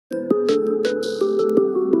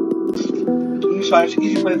fine. It's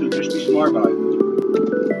easy playthrough. Just be smart about it.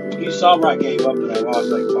 You saw where I gave up and I lost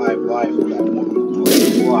like 5 lives on that one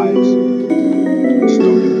flies.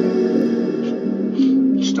 Still do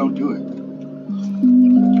it. Just don't do it.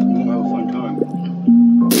 You'll have a fun time.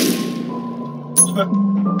 It's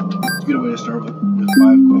a good way to start with 5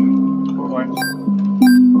 coins.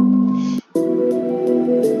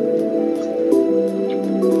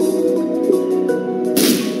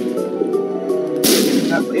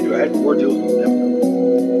 Not later, I had 4 deals with them.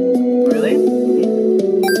 Really?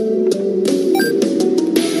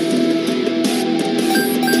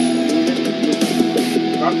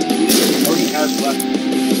 Already has left.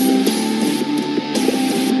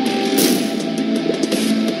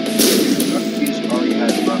 Already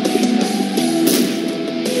has left.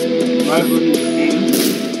 I believe the name.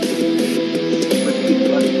 What the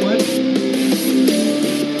left was?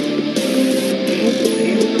 The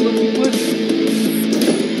name of the looking was?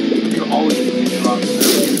 You're always going to get dropped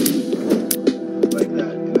like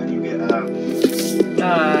that. And then you get,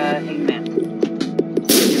 Hangman.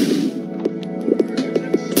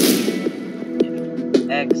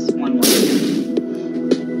 X11.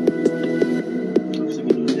 looks like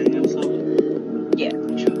a new thing himself. Yeah.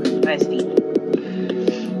 Nice feet.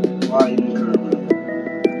 Why even currently?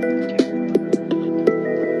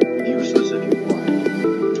 Useless if you want.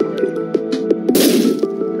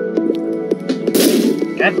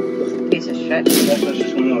 God. Piece of shit. That's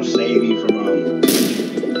just one of those save you from,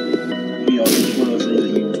 you know, just one of those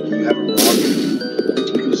things that you have a rock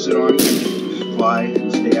you can sit on, just fly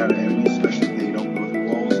and stay out of enemies, especially if they don't go through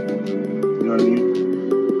walls. You know what I mean?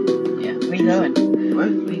 Yeah. Where you going? What?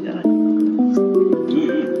 Where you going?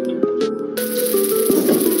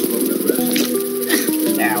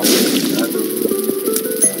 Ow.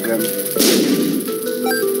 Okay.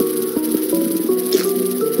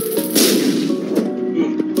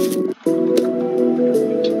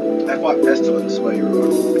 I fought Pestilence while you were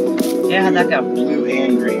on. Yeah, how'd that go? Blue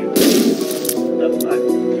and green. The fuck?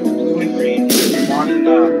 Blue and green. Spawning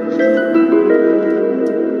the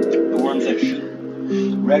worms that shoot.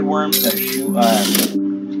 Red worms that shoot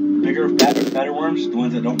bigger, better worms, the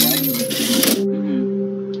ones that don't run.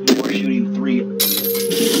 Mm-hmm. We were shooting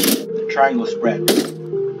 3 triangle spread.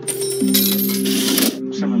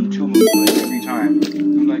 Some of them 2 moves like every time.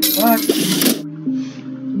 I'm like, what?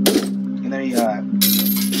 And then he, I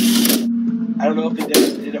don't know if they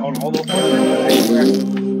did it on all the horsemen, but I swear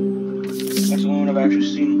that's the only one I've actually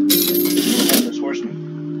seen go headless horsemen.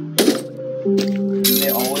 They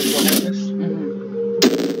always go headless.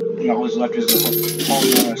 Mm-hmm. And always left is a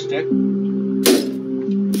holding on a stick.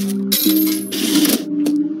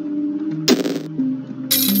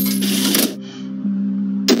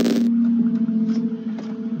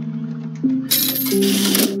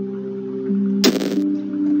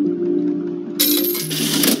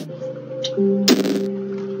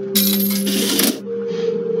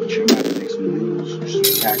 Sure, might take some noodles or some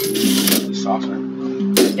pack the saucer.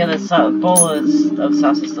 Yeah, the bowl of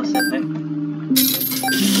sauce is still sitting there.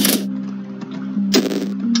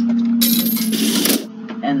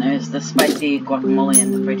 And there's the spicy guacamole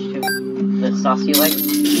in the fridge too. The sauce you like?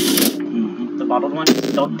 Mm-hmm. The bottled one?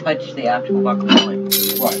 Don't touch the actual guacamole.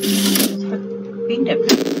 What? It's the bean dip.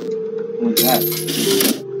 What's that?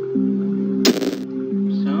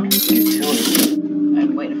 So, Get to it.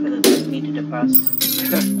 I'm waiting for the meat to defrost.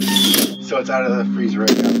 So it's out of the freezer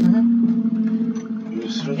right now. Mm-hmm.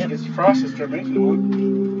 As soon as it gets defrosted, start making one.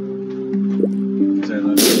 Because I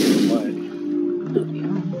love it so much. Oh, yeah.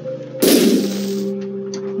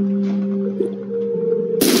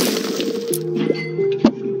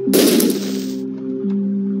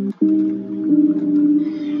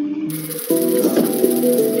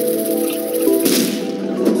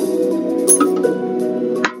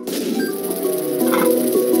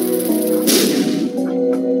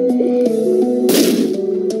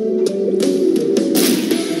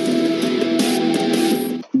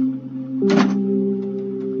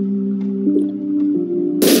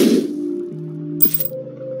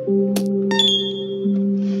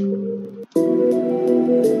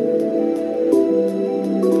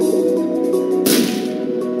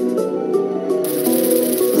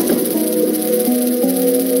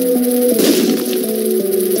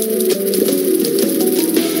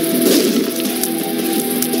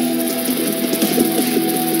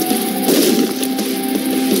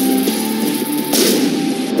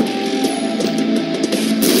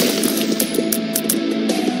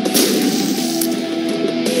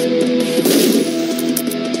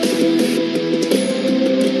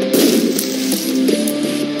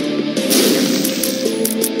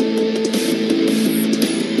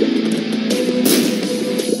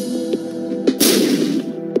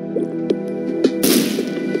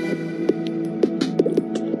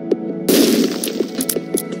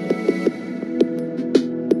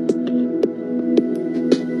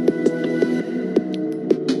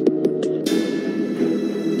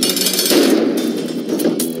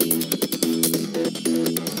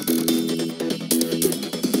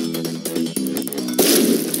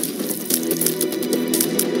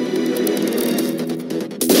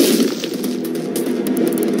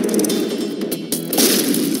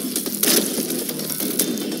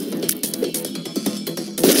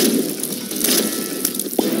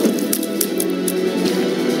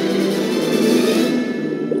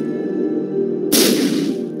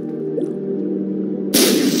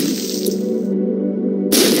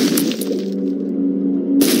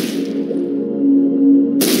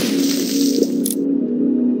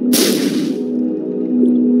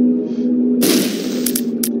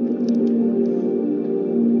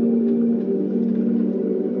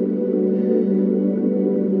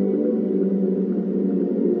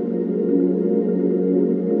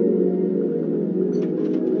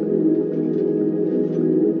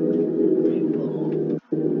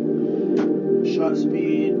 shot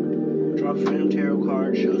speed. Drops random tarot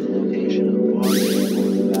card. Shows the location of the boss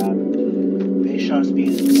on the map. Base shot speed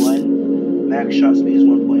is 1. Max shot speed is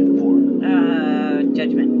 1.4.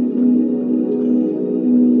 Judgment.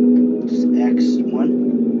 Just X1.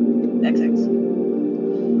 XX.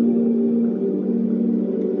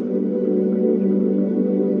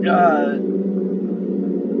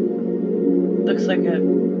 Looks like a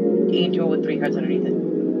angel with 3 hearts underneath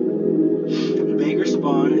it. Beggar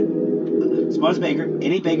spawn. Spawns beggar.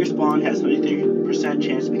 Any beggar spawn has 33%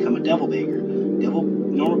 chance to become a devil beggar.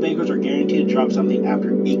 Normal beggars are guaranteed to drop something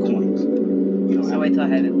after 8 coins. So wait till I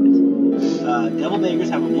have it. Devil beggars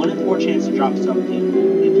have a 1 in 4 chance to drop something.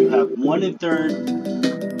 If you have 1 in 3rd,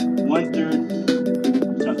 1/3,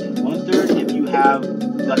 something. 1/3 if you have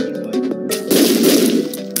lucky foot.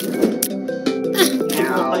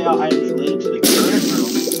 Now we'll play out items related to the current room.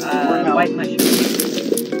 White mushroom.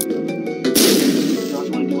 You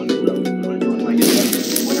also want to do in the room. You want to do it like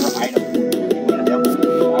whatever item. You want a devil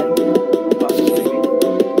item.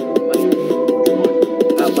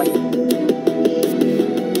 White.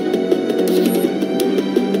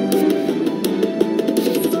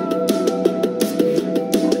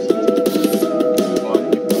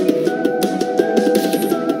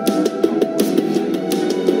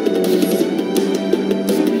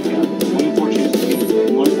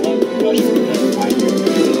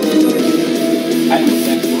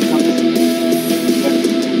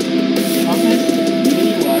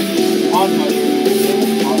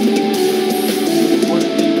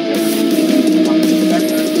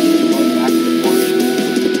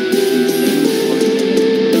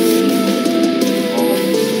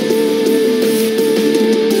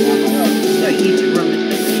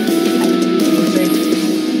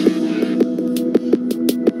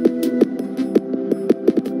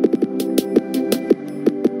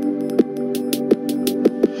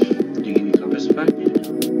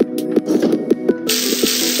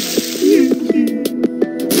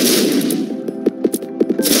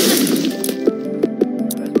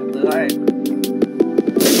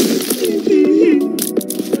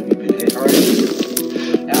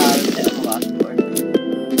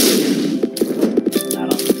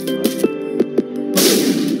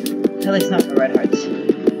 At least not for red hearts.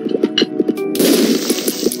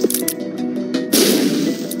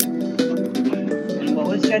 And what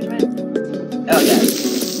was judgment? Oh, yeah.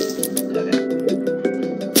 Okay.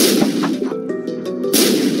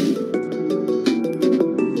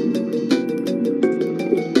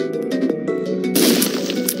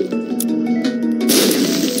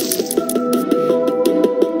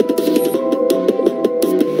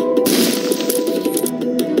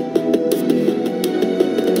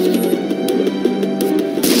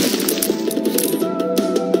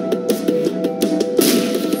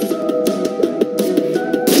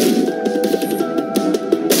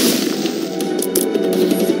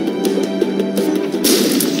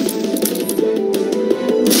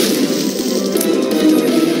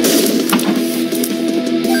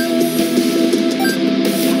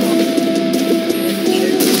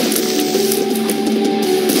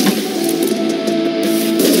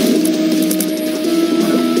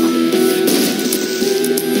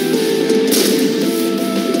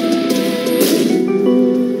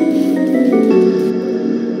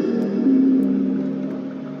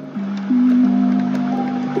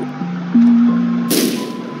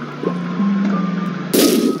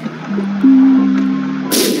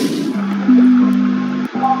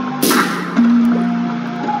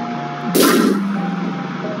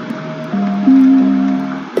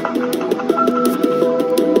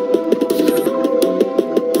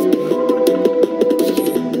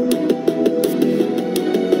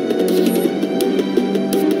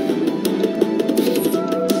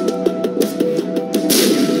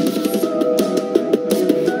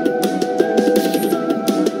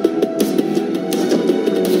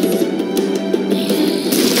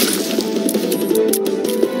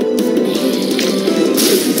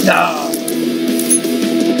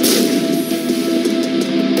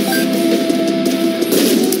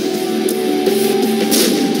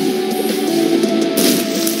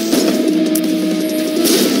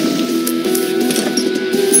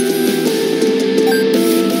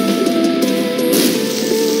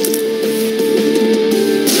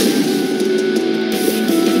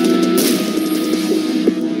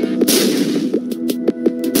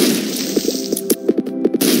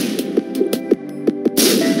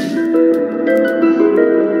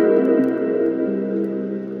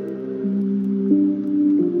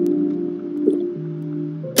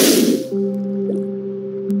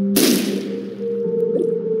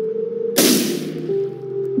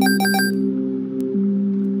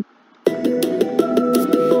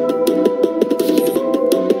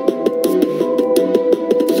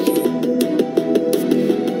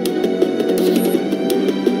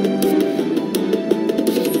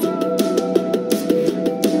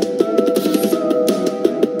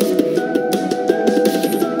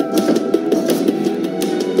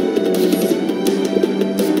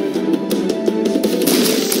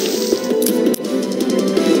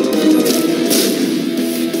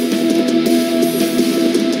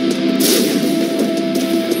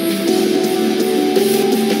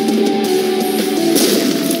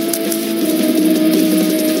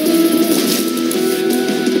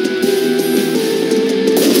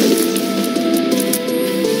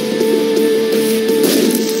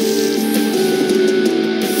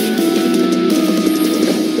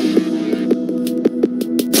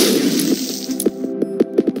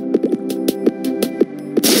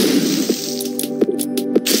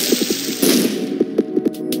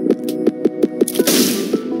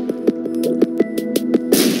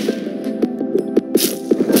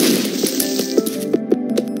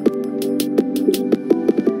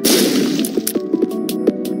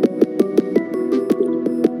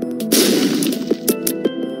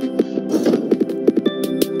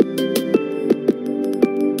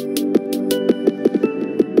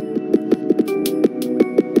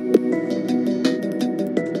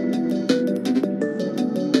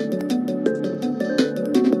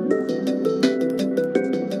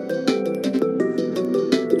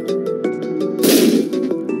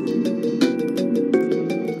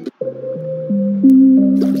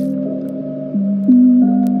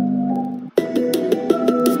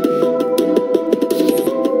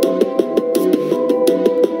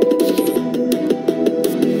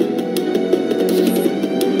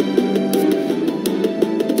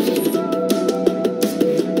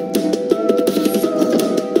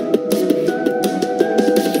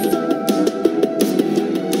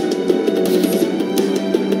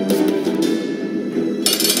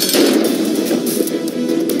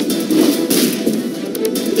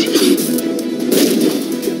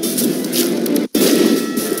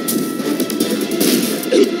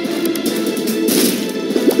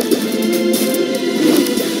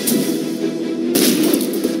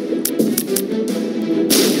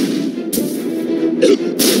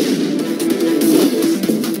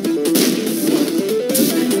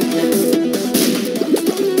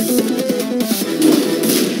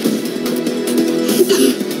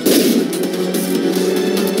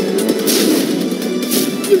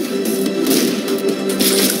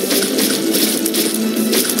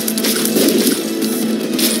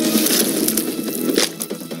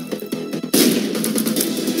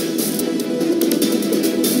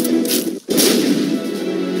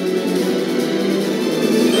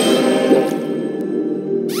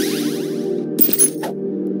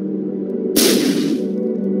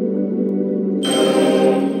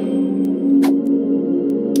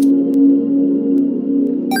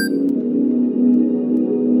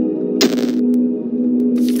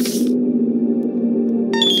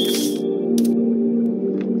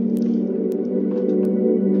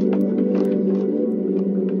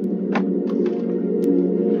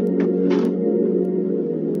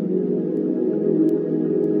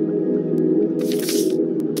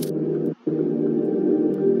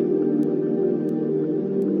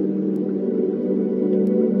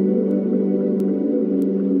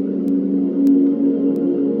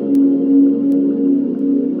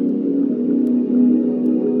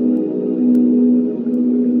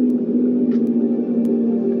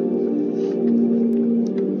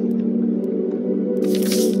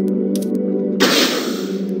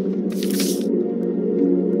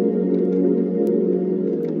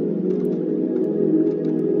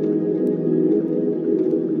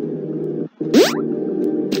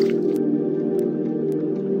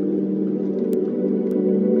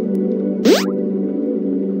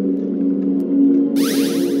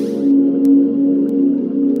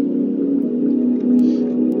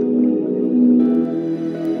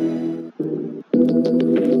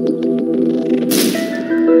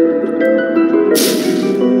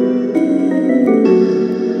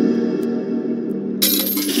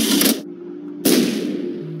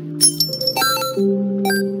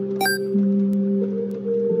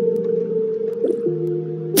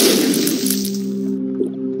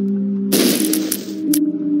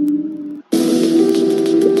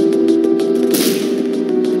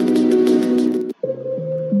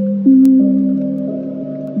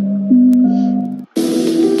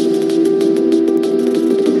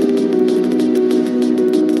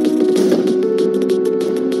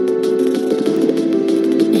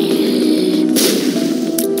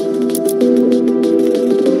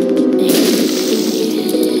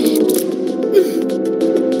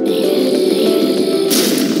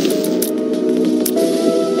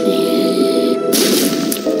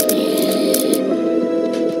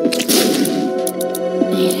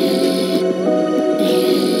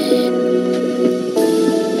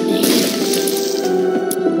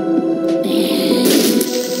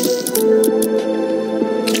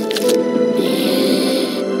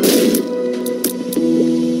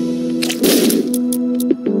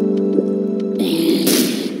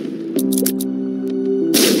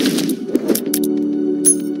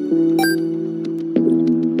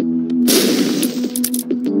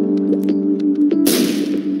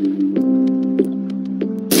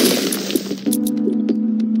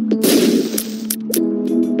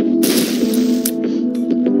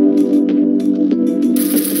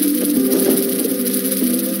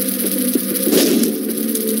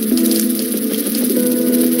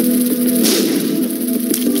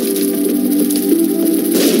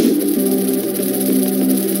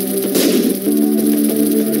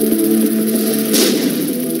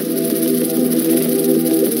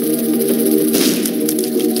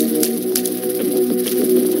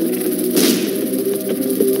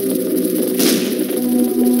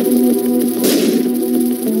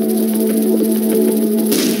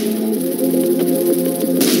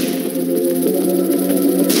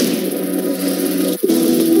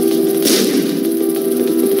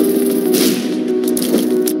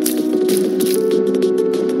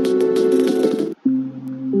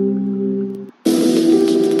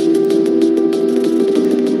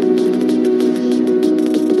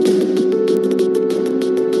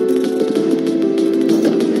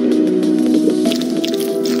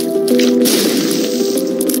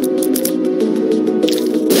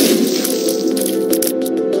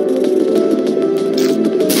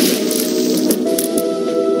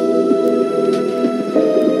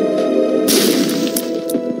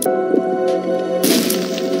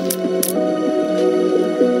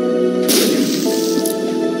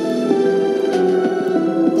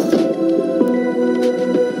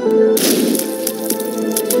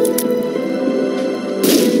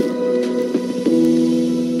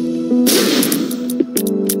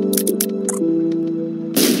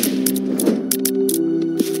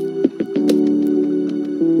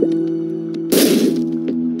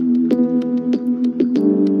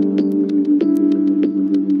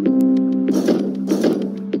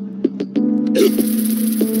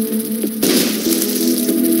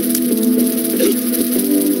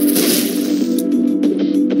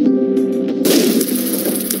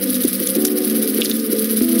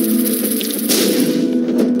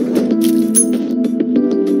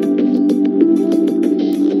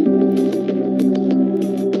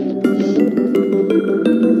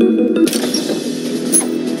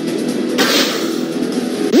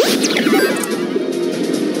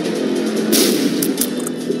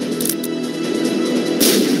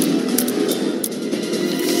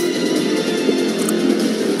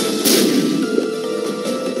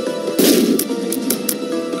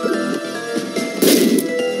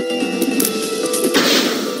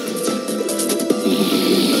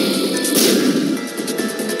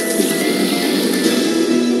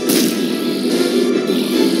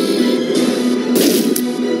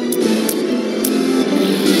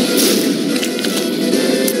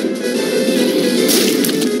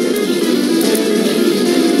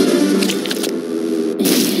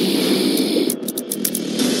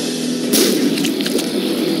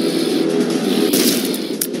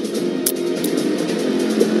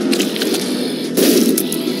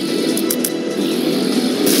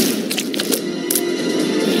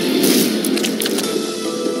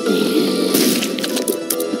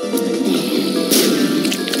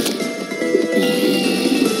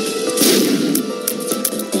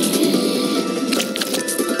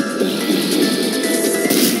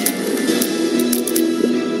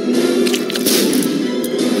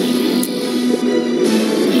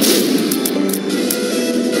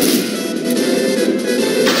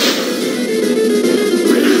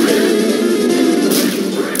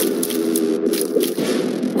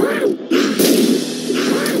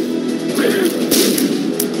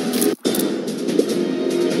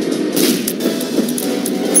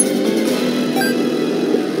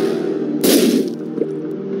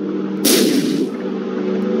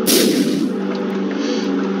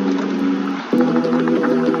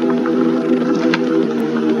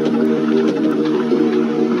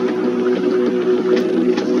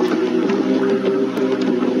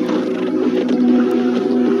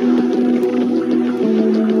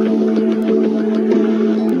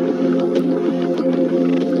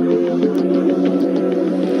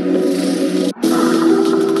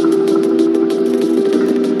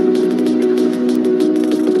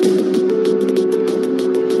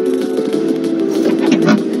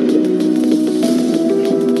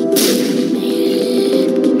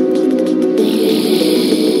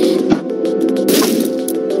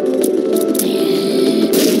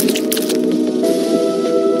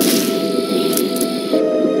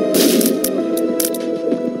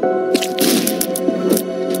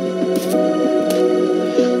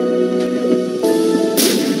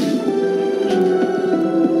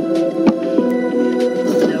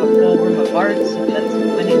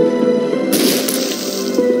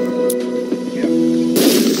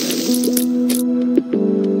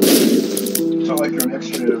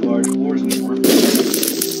 large floors anymore. There's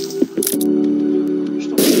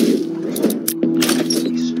still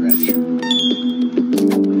a stretch.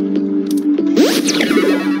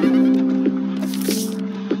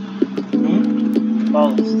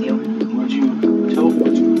 Ball of steel. Where'd you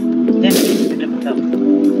teleport to? Then pick up the cup.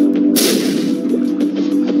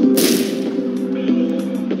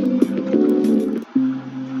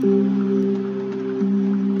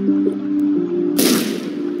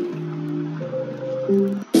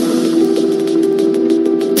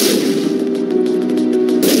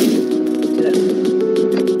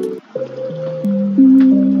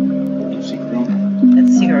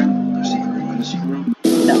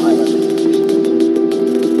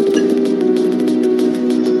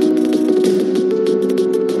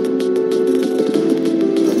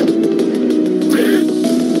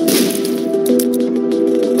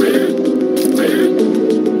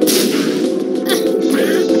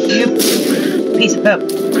 Piece of poop.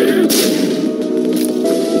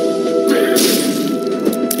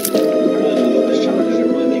 This challenge, it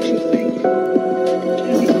really makes you think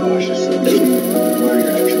and be cautious of where you're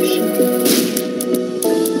actually shooting.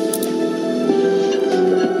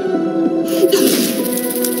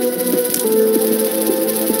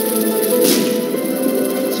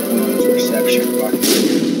 Someone's perception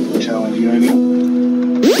challenge, you know what I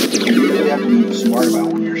mean? You really have to be smart about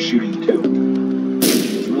when you're shooting too.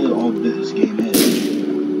 It's really all this game is.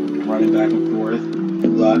 Running back and forth.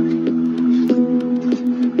 Good luck.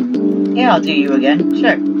 Yeah, I'll do you again.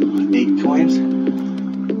 Sure. 8 coins.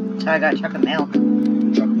 So I got chocolate milk.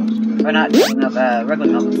 Chocolate milk is good. Or not chocolate milk,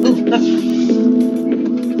 regular milk. Ooh, look.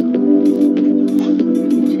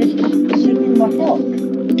 It's in my fault.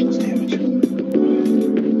 What's damage?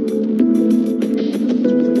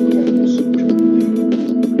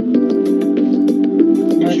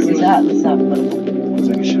 What's that? What's that little? Looks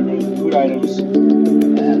like it should run food items.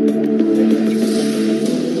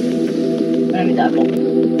 I need that one.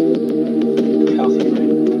 Healthy, right?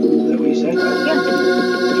 Is that what you said? Yeah.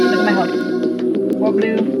 Look at my health. More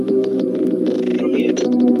blue. You don't need it.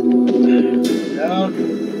 Down.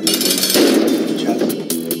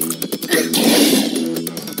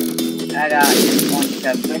 I got 1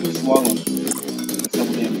 chub. Second swallow. That's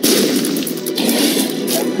double damage.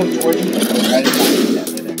 I will come towards you. Right in front of that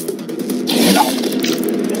right there. No.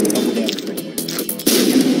 Double damage right there.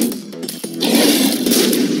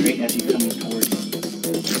 Straight as you coming towards you.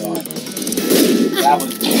 God. That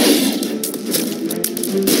was good.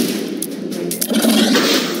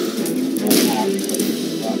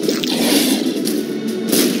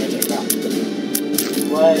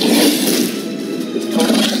 What?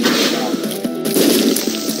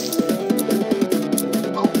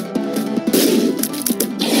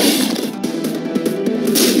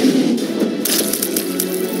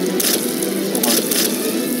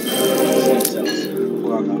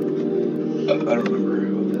 I don't remember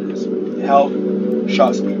what that is. Health,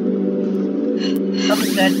 shot speed.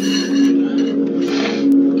 Something's good.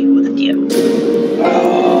 Deal with it, deal.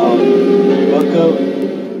 Bucko,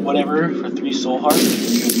 whatever, for 3 soul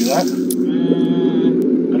hearts. You can do that? I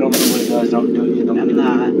don't know what it does. Don't do it. You don't I'm do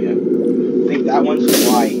not. it. Yeah. I think that one's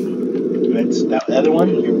flying. It's that other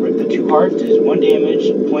one, the 2 hearts is 1 damage,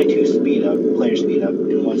 0.2 speed up, player speed up,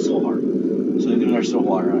 and 1 soul heart. So they're getting our soul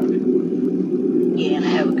heart out of it. Yeah, and I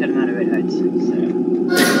have a good amount of red hearts, so. I think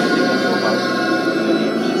that's soul heart.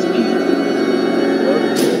 Speed.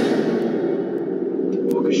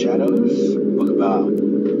 Book of Shadows. Book about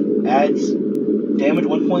adds damage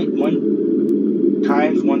 1.1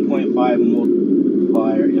 times 1.5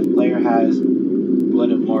 multiplier if player has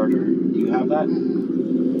Blood of Martyr. Do you have that?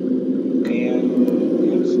 Okay, and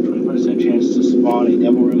gives 20% chance to spawn a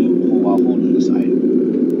devil removal while holding this item.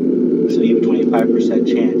 So you have a 25%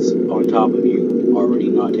 chance on top of you already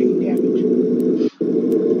not taking damage.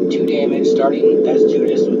 2 damage starting as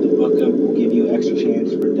Judas with the Book of will give you extra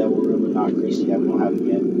chance for devil room but not greasy. Yeah, we don't have it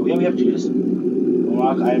yet. Oh yeah, we have Judas.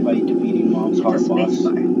 Unlock item by defeating Mom's Heart boss. It's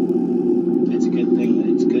a good thing that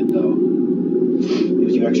it's good though.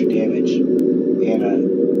 Gives you extra damage and a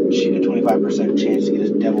 25% chance to get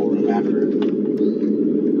his devil room after.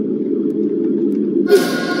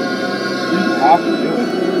 You have to do it.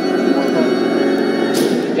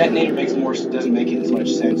 The detonator doesn't make as much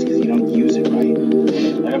sense because you don't use it right.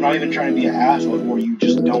 Like, I'm not even trying to be an asshole, where you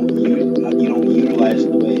just don't utilize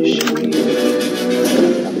the way it should be.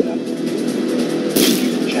 Just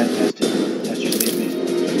use the chest test it. That's just it,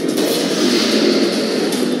 basically.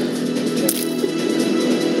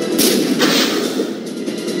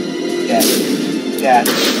 Yeah.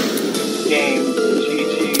 Game.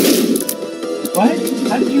 GG. What?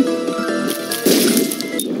 How did you?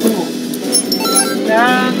 Ooh.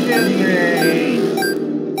 Great.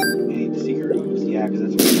 You need the secret rooms? Yeah, because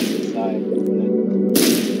that's what's inside.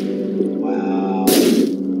 Wow.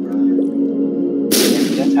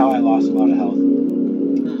 That's how I lost a lot of health.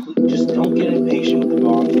 Just don't get impatient with the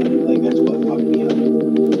bombs. Like, that's what fucked me up. I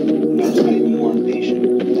just gotta be more impatient.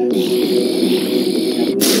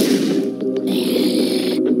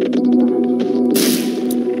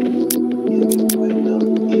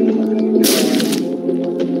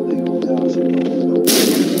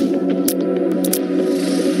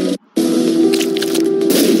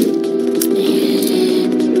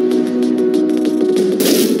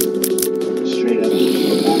 Straight up.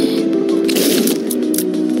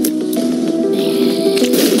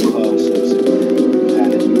 Close.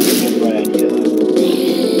 Had the right idea.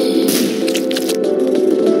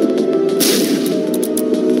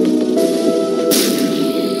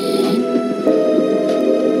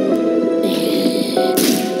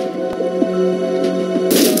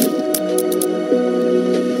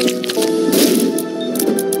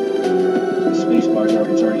 Space bar's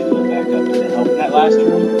already filled back up. Did it help in that last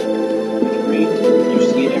room? Did you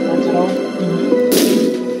see a difference at all?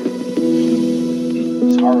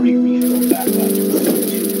 It's already refilled back up.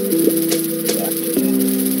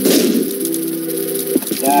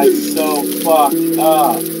 That's so fucked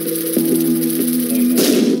up. There you go.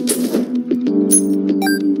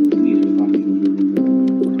 Need a fucking...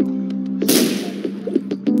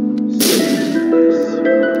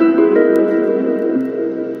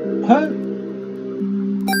 Huh?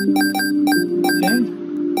 Okay.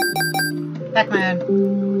 Pac-Man.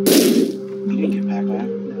 You didn't get Pac-Man.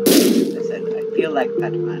 I said, I feel like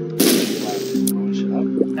Pac-Man. Why? Shut up.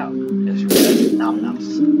 No, it's good. Nom-noms.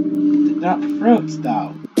 They're not fruits,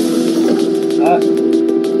 though. Like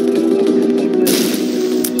this.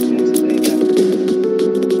 Just makes it way better.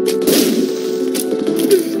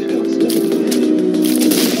 Still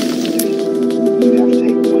you have to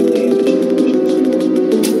take 1 damage.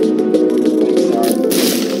 Like, sorry,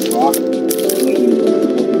 rock, when you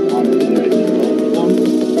on the internet, you both of them,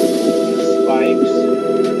 it spikes,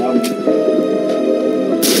 that'll make it.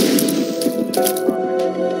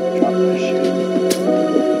 Drop that shit.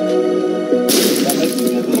 That makes me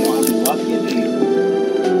really lucky, do you?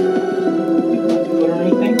 You lucky foot or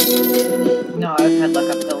anything? No, I've had luck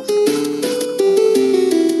up pills.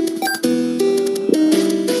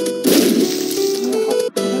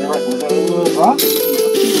 Was that a little rock?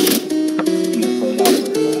 You played out for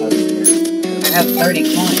I have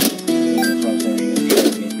 30 coins. that's what I'm saying.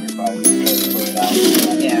 You're probably gonna try to put it out.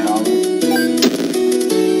 Yeah. Hopefully.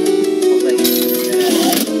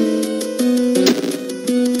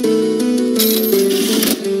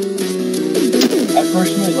 I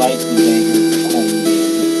personally like the way coin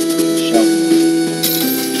shelter.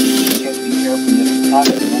 You have to be careful. You have to tap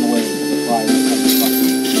it and run away and fly. You know what I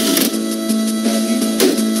mean?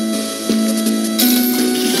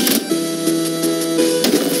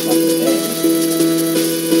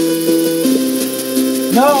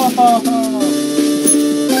 No!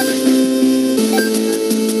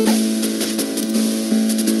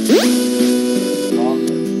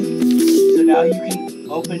 So now you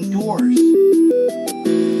can open doors.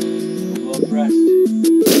 Well pressed.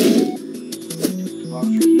 Lock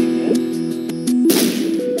your key again.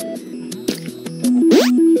 Double press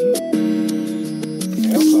your key.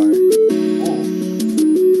 Mail card. Oh.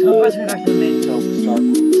 Teleport me back to the main So start.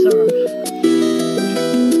 server.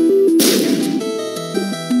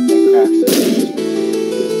 That cracks it.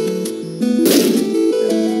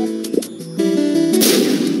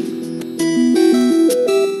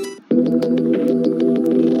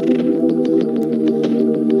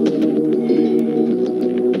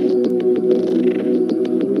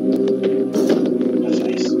 That's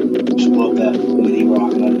nice. Just blow up that mini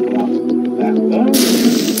rock and let it come out back.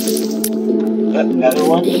 Another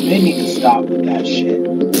one? They need to stop with that shit.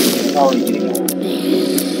 It's already getting old.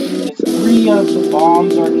 It's 3 of the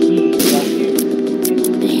bombs are keys right here.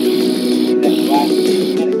 That last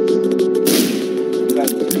 2 minutes. You got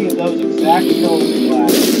 3 of those exact kills in the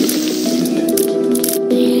last 2 minutes.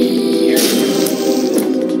 Here's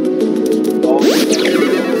oh,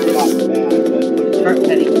 it's not bad, but Sharp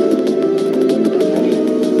Teddy.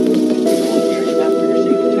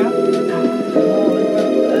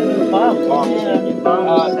 Bombs. Yeah,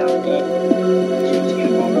 bombs. Good. Let's get a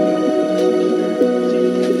bomb.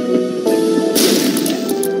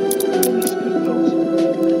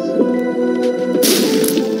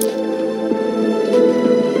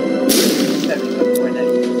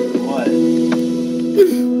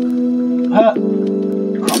 What?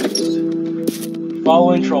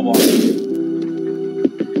 Following trouble. Was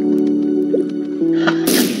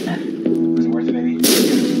it worth it, baby?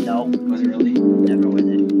 No. No, Was it really? never was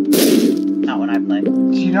it. Not when I play.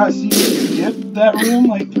 Did you not see me skip that room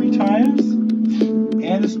like 3 times?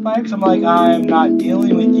 And the spikes? I'm like, I'm not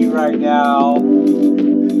dealing with you right now.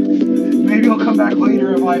 Maybe I'll come back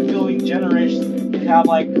later if I'm feeling generous and have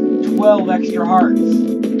like 12 extra hearts.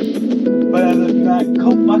 But other than that,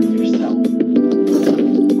 go fuck yourself.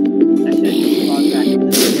 I should have just gone back into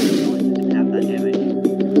the game so it didn't have that damage.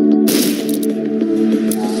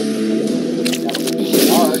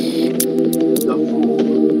 Hard. The fool.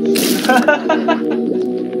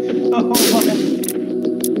 Oh my.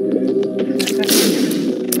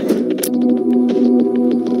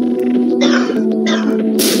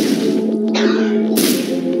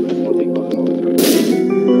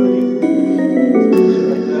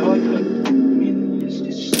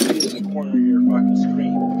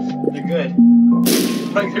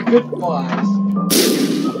 Like they're good flies. I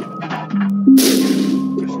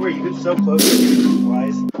swear you've been so close to these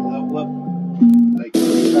flies. Level up like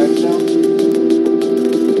 3 times now.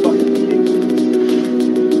 Fucking kidding.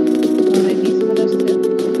 Well, maybe some of those too.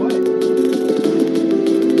 What?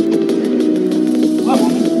 What?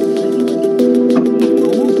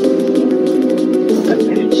 I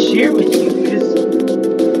didn't share with you because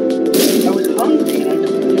I was hungry and I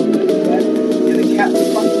told you that and the cat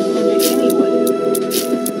fucking did it anyway.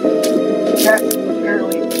 The cat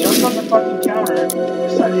apparently jumped on the fucking counter and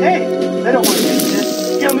decided, hey, I don't want to eat this.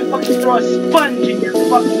 Here, let me fucking throw a sponge in your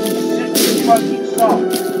fucking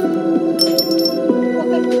sauce.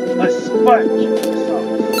 A sponge in the sauce.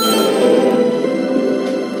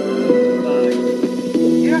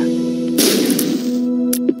 Yeah.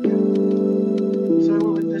 So I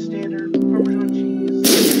went with the standard Parmesan cheese.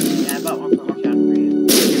 Yeah, I bought one Parmesan for you.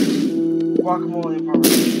 Guacamole and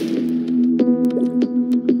Parmesan.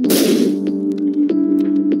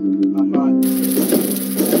 I'm not.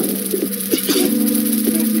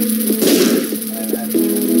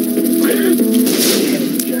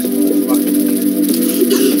 Just fucking.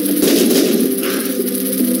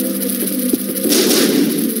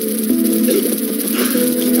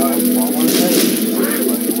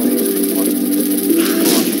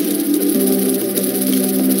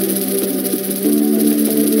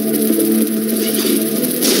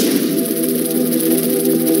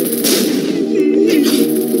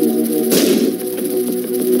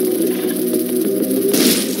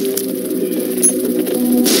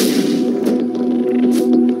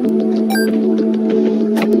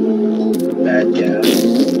 Bad gas.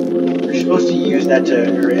 You're supposed to use that to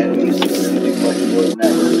hurt enemies. It's much more than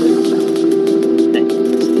that.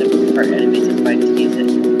 For enemies, it's fine to use it.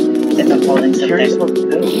 If I'm holding Sure you're something.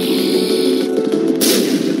 supposed to do.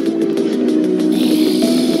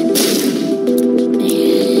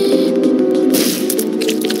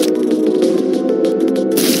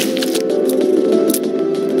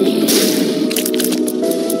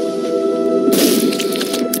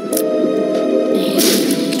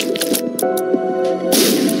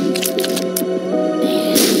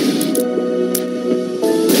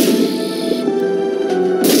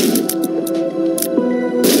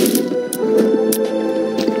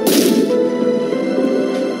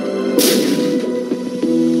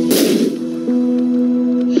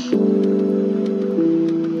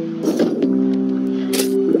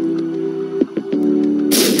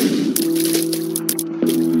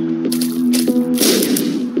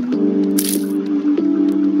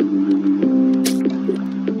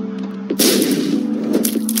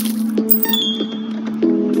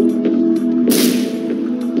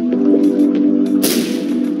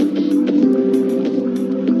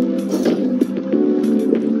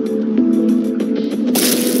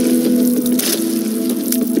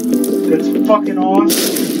 It's fucking awesome.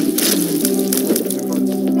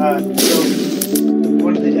 So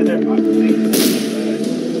one of the other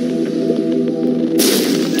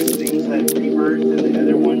things that Rebirth and the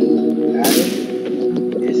other one added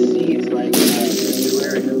is seeds like the new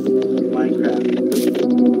area of Minecraft,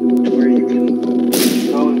 where you can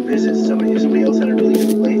go and visit somebody else had a really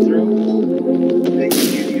good playthrough. They can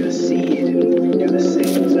give you a seed and you can do the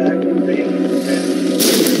same exact thing. And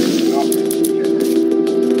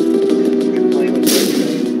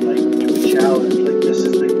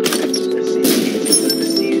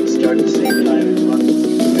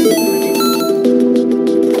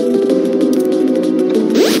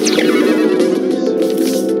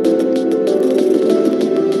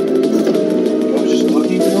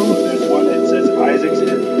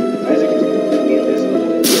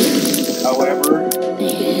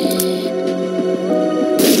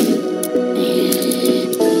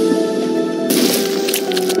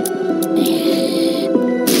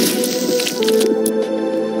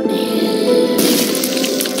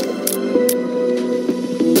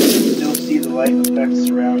light effects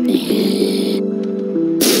surrounding you.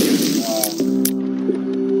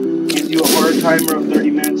 Gives you a hard timer of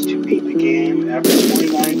 30 minutes to beat the game. After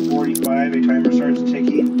 29:45, a timer starts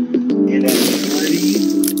ticking, and at 30,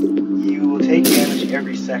 you will take damage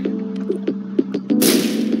every second.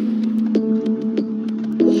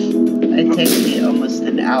 It takes me almost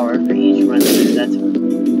an hour for each run through. That's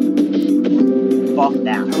fall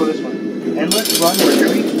down. How about this one? Endless run where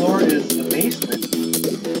every floor is the basement.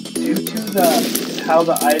 Due to how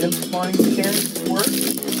the item spawning mechanics work,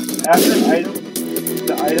 after the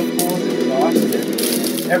item pool is exhausted,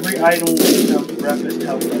 every item will rep its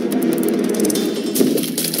health level.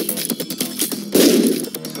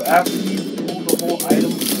 So after you pull the whole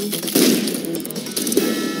item pool,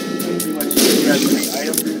 pretty much you grab every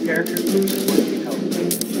item for your character, which is what you health.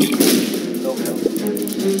 No health.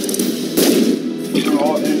 For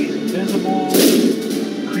all enemies invisible,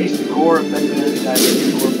 increase the core effect of enemy type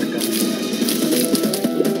and core effect of enemy type.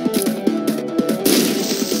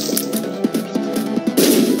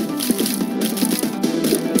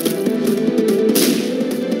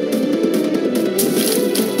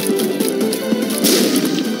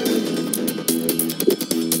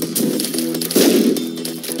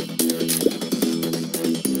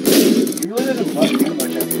 He really doesn't bust too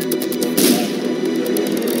much after this.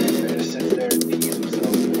 He just sits there and pees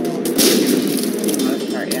himself.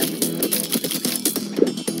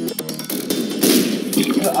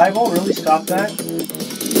 I've really stopped that. Still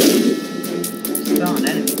an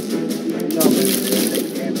enemy. No, but it's gonna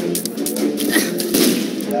take damage.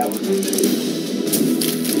 That was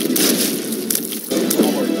the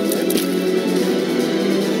sword, right?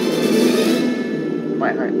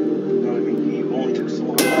 Quite hard. No, I mean, you only took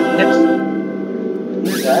sword. Hips.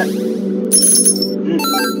 Who's that?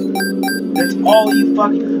 That's all you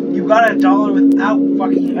fucking. You got $1 without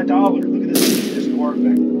fucking $1. Look at this core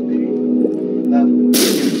effect.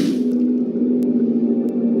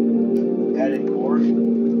 Added core.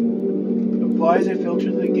 Applies a filter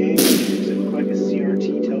to the game. Makes it look like a CRT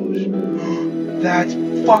television. That's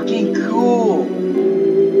fucking cool!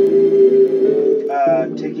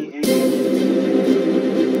 Taking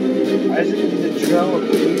in-game. Isaac is the trail of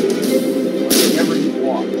wherever he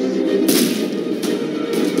walks. It's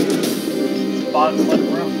the bottom left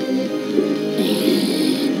room.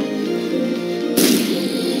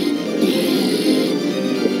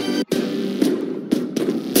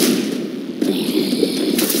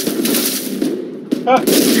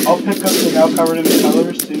 I'll pick up the now covered in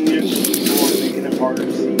colors soon as we'll making it harder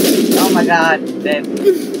to see. Oh my god, babe. What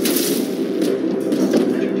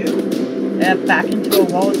did you do? Yeah, back into a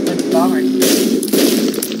wall with the bombers.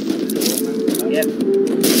 Yep.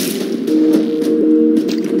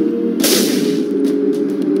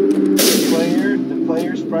 The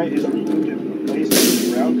player sprite is removed and replaced with a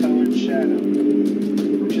brown colored shadow,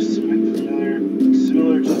 which is similar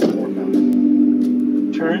to the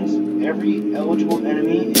foreground. Turns every eligible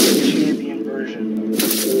enemy into the champion version.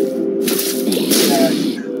 That's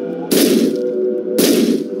cool.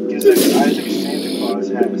 Gives Isaac Santa Claus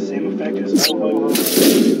hat the same effect as Ho Ho Ho.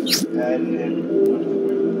 Added in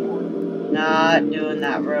 144. Not doing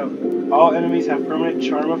that room. All enemies have permanent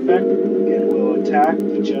charm effect and will attack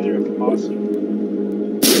each other if possible.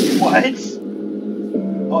 What?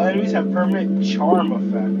 All enemies have permanent charm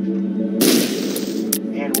effect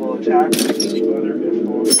and will attack each other if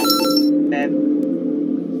possible. Babe.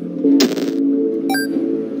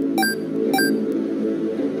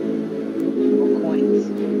 More coins.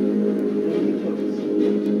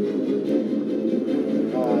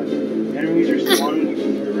 Enemies are spawned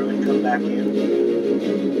before the room and come back in.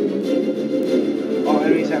 All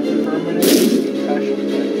enemies have permanent concussion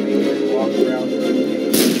that make them walk around the room.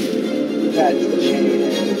 That's the chain.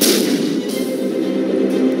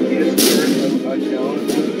 Gives birth of unknown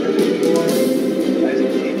before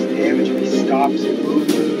Isaac takes damage if he stops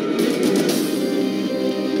moving.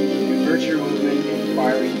 Convert your movement and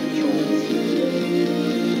firing controls.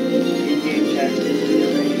 In-game text is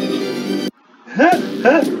rearranged.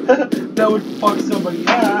 That would fuck somebody.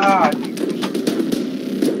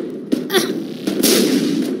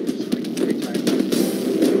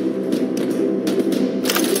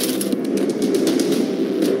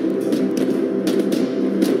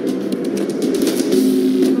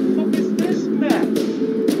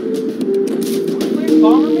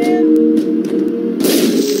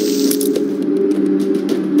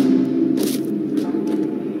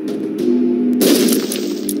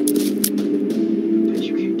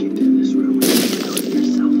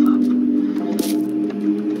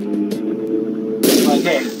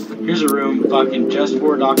 Here's a room fucking just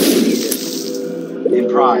for Dr. Venus in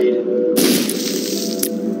Pride.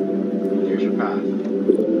 There's your path.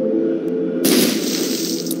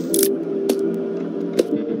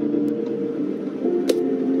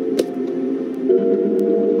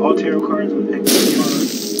 All tarot cards when picked up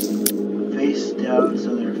are face down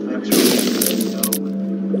so their effects are known.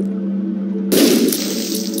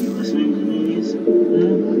 You listening to these?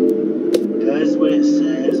 Does what it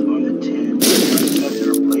says on the tin. Unexpected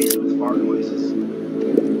or replaced with fart noises.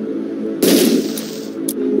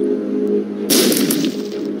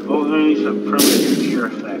 All enemies have permanent fear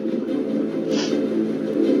effect.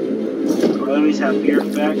 All enemies have fear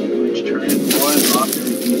effect, which turns one off to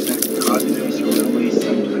reduce that cause enemies to run away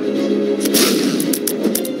sometimes.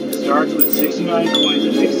 It starts with 69 coins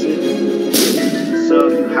to fix it, so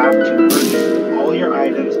you have to purchase all your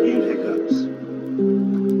items and pickups.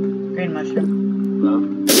 Green mushroom. Love.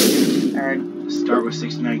 Alright. Start with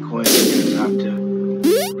 69 coins, you have to,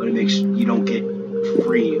 but it makes you don't get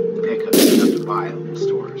free pickups, you have to buy them in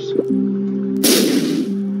stores.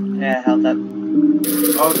 Yeah, health up.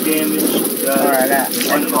 All damage does Alright, I got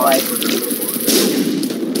one life.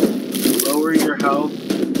 Lower your health,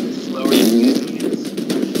 slower your movements.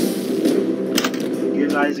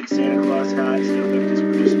 Gives Isaac Santa Claus hat, still got this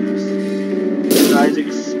Christmas. Gives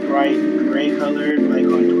Isaac Sprite gray colored, like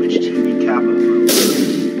on Twitch TV Kappa Pro.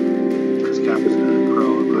 Because Kappa's the pro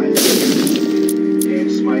of Isaac. And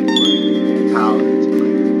Smite player. And Paladins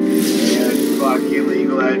player. And fucking League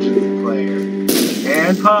of Legends player.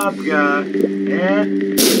 And Popka. And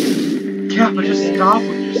Kappa, just stop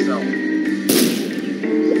with yourself.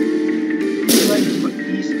 It's like what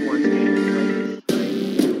esports games like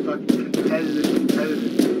fucking competitive.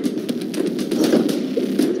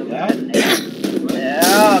 So that?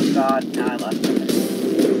 Oh god, now I left.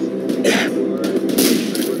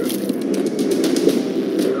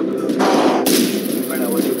 Find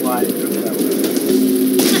out what you fly.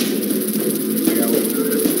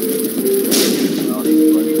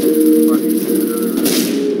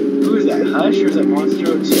 Who is that? Hush or is that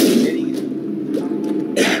Monstro 2 Mini?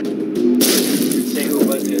 Say who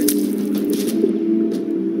was it?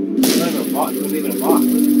 It's not even a bot. It wasn't even a bot.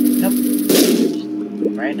 Nope.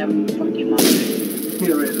 Random fucking monster.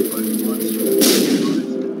 Yeah, random fucking monster.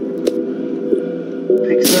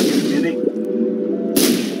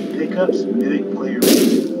 Pickups mimic player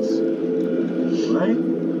movements. What?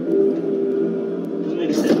 Doesn't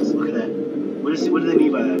make sense. Look at that. What do they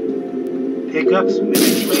mean by that? Pickups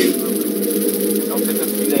mimic player movements. Don't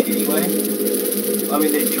pickups do that anyway? I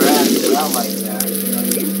mean, they drag around like that. You know what I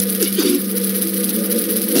mean?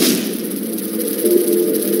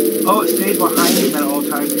 Oh, it stays behind you at all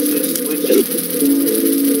times instead of switching.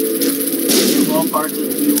 All parts of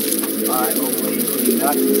the eye overlay, including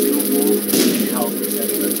not consumable, and health,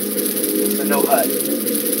 etc. So no HUD.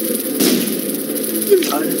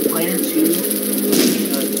 HUD is player 2.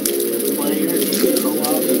 The player is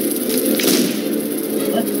co-op.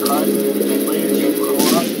 Let HUD the player 2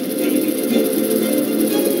 co-op baby to be.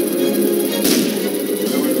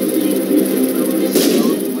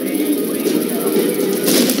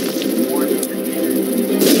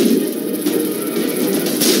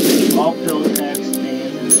 All pill text,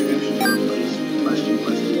 names, and descriptions are replaced with question.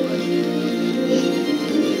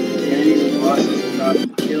 The enemies and bosses have not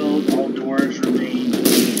been killed. All doors remain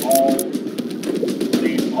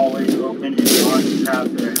always open, and bosses have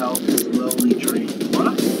their health slowly drained. What?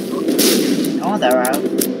 I want that route.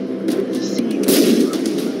 It's a scene.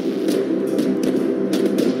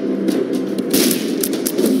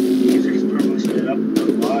 Music's permanently sped up a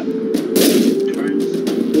lot. Turns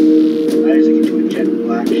Isaac into a jet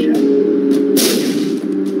black shadow.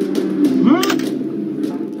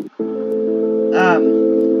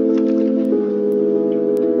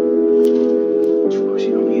 Of course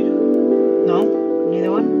you don't need it. No?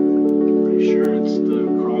 Neither one? Pretty sure it's the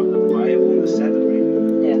Bible and the 7, right?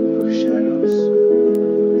 Yeah. No shadows.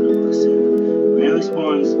 Listen. Randomly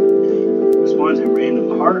spawns a random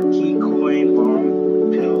heart, key, coin, bomb,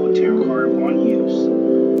 pill, tarot card upon use.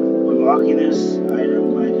 Unlocking this item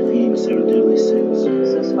by defeating 7 deadly sins. So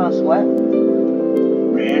it smells what?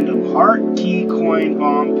 Random heart, key, coin,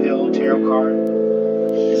 bomb, pill, tarot card.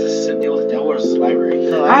 Is this a deal with the devil or is this library?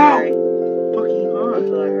 The library. Fucking The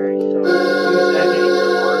hot. library, so... Use that in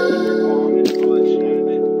your heart and your bomb and all that shit out of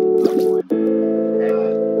it.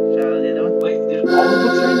 So the other one? Wait, there's all the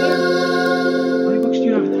books are in there? How many books do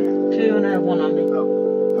you have in there? 2 and I have 1 on me. Oh,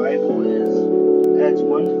 Bible adds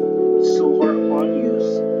 1 soul heart upon use.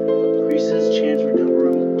 Increases chance for double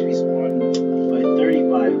room to be spawned by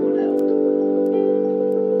 35 when held.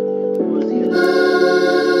 What was the other?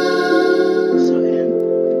 So in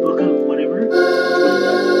Book of whatever.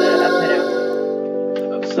 Upside down.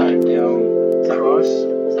 Upside down cross.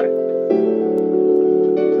 Sorry.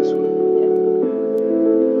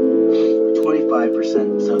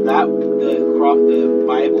 10%. So that the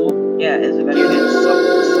Bible, Yeah, is it gives better? it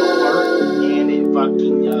soul heart, and it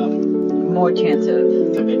fucking More chance of.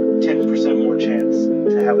 10% more chance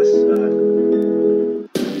to have a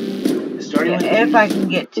starting with If I can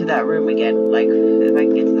get to that room again, like if I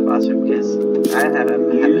can get to the boss room, because I'm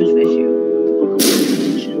having an issue. Book of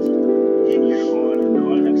Revelations, and you're on a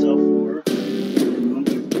non-XL floor. Room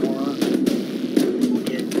 4 will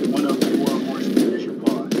get one of 4 horsemen as your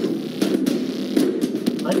boss.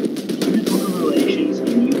 But use Book of Revelations,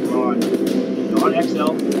 and you on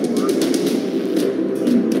non-XL floor.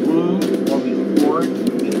 In the room or before,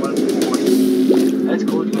 you get one of 4 horsemen. That's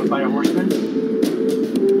cool. You want to find a horseman?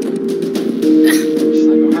 Just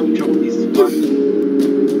like I'm having trouble with these fucking.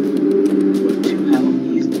 What, 2 health?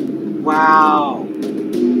 These. Wow.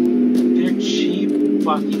 They're cheap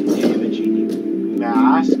fucking damaging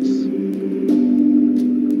masks.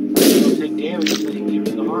 They don't take damage until they can give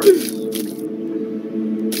you the hearts.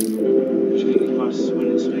 They're just gonna keep on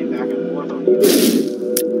swinging back and forth on you.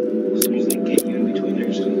 As soon as they get you in between, they're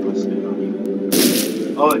just gonna keep on spinning on you.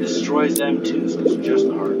 Oh, it destroys them too, so it's just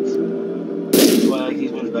the hearts. That's why I like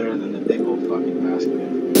these ones better than the big old fucking mask man.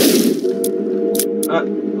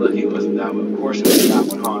 Look, it wasn't that one. Of course it was that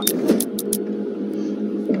one, huh?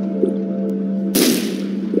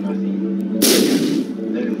 Nothing.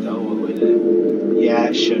 They didn't go all the way to it. Yeah,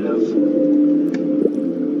 it should have.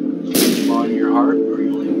 Did you spawn your heart, or you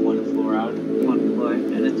only have 1 floor out? 1 floor,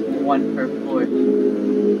 and it's 1 per floor.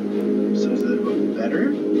 So is that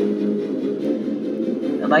better?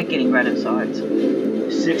 I like getting random swords.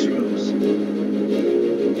 6 rooms.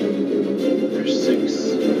 There's 6.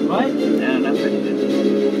 What? I don't know if I can do it.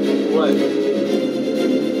 What?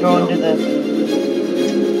 Go into the.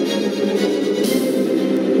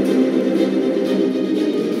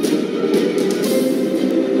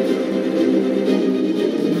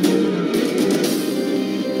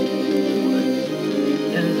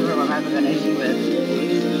 This is the room I'm having an issue with.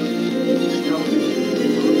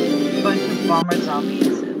 A bunch of bomber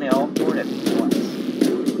zombies, and they all board at me once.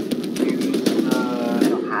 I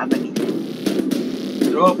don't have anything.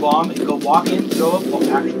 Throw a bomb and go walk in, throw a bomb,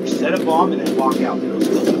 actually set a bomb and then walk out. It'll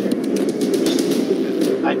still be there.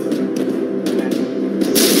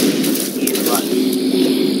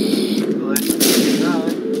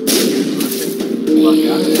 Walk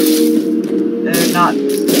out of there. They're not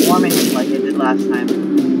swarming me like it did last time. It'll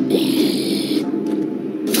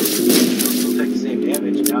take the same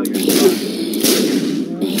damage, now you're stuck.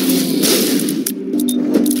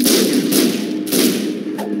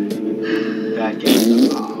 Back in.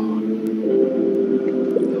 Oh.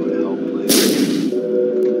 That would help, please.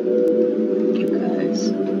 You guys.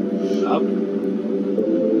 Up.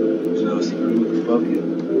 There's no secret room above you.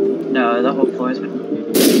 No, the whole floor's been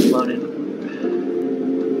exploded.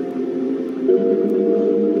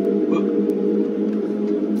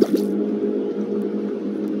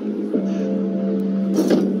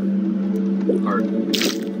 Heart.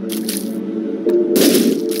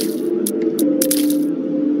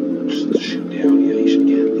 Just shoot down. Yeah, you should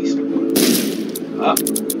get at least 1. Up.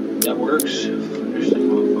 That works. Interesting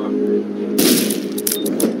motherfucker.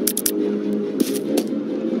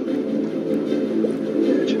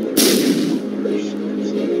 Yeah, check the first.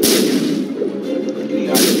 Any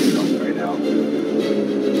items coming right now?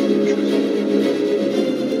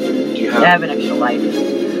 Do you They have an extra life.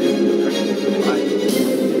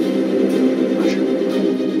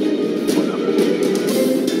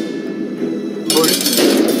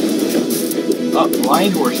 Oh,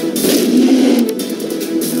 blind horseman.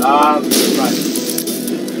 Right.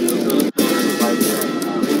 Those are the pillars of life there.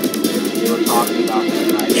 They were talking about the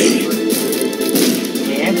night.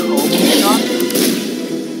 And home shot.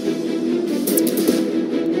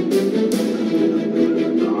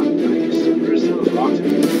 Nice. Where's those rocks?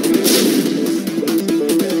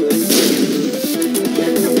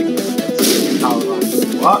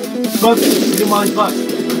 What? Bug! Get him on his butt!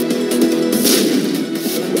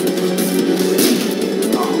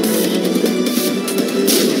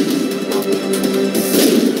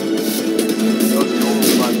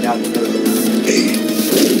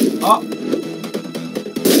 Oh!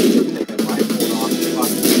 Take that blindfold off.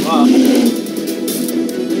 Fuck you up.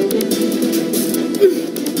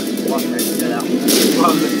 Walk right into that one.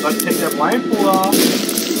 Well, let's take that blindfold off.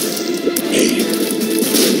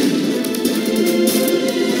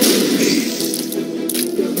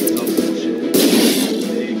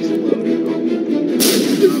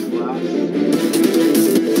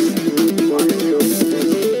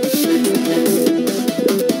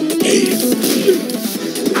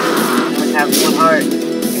 Have 1 heart.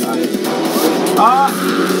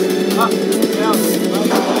 Down.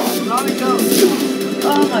 Not a go.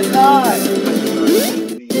 Oh my god!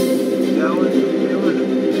 That was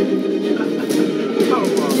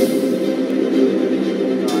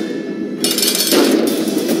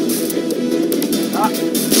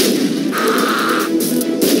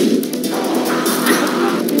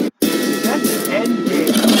that's an end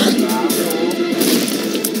game,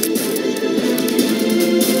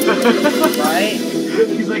 Right?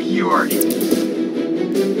 He's like, you already.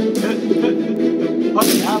 What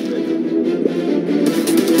happened?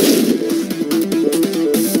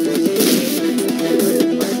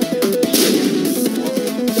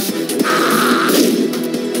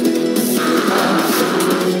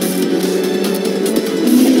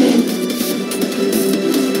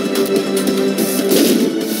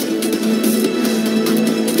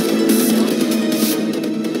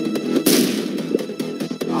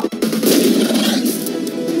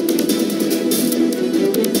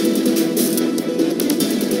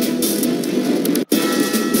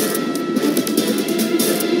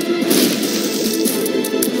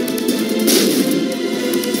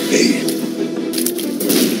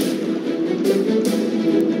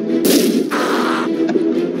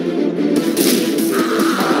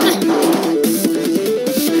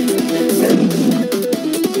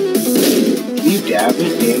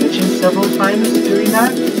 Damage him several times during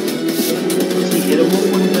that? Was he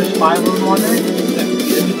hittable when there's 5 of them on there?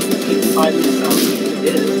 He's 5 minutes out.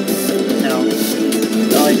 It is. No.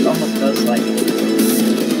 Oh, it almost does like.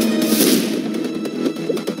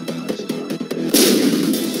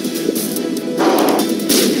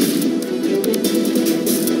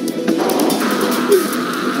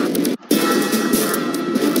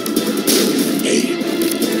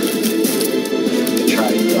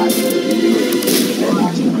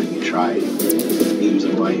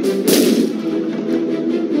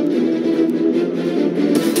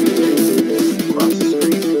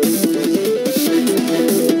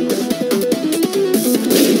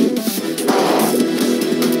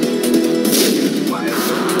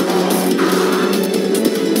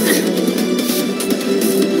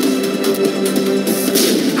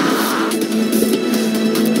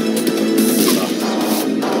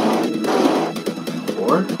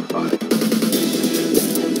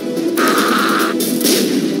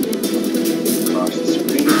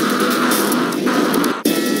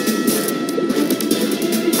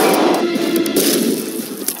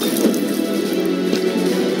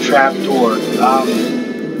 Trap door.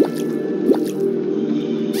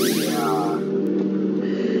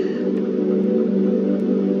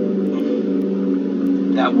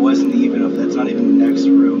 That wasn't even, that's not even the next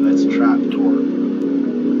room, that's a trap door.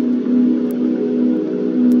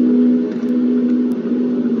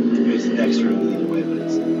 It's the next room either way, but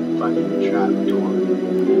it's a fucking trap door.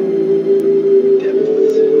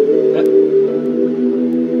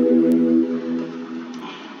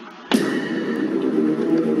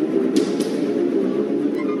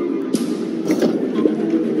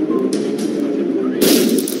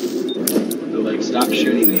 Stop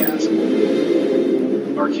shooting the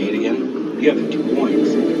asshole. Arcade again. You have 2 points.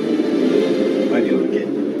 Might be able to get.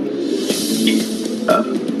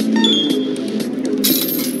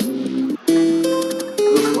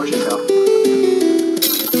 Ooh, watch yourself.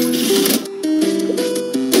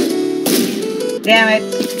 Damn it!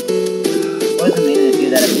 Wasn't meaning to do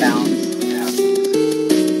that at bounds. Yeah.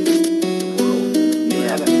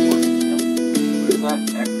 Yeah, that's one. What is that?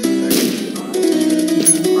 X.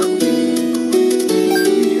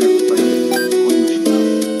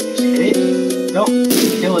 Nope,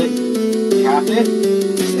 kill it, tap it,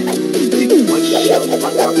 one shot,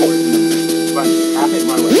 run outwards, run, tap it,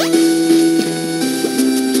 run away.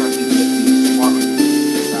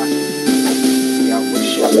 Yeah, one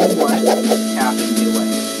shot, one, tap it, get away.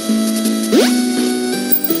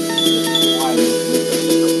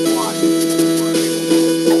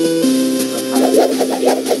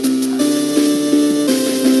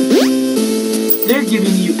 They're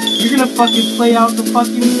giving you, you're gonna fucking play out the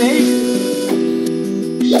fucking Vegas.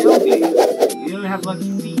 Shell game. You don't have lucky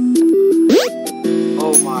feet.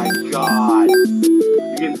 Oh my god.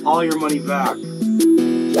 You're getting all your money back.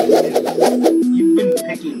 You've been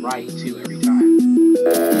picking right too every time.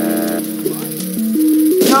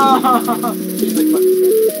 No! She's like, fuck.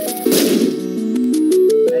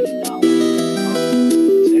 Are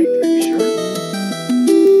you sure?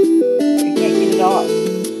 You can't get it off.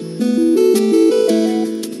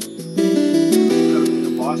 The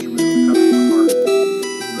boss room is recovering a heart.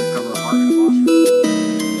 Recover a heart in a boss room.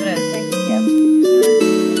 But I think, yeah.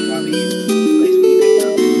 Probably the place when you pick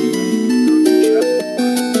up, go to the chest.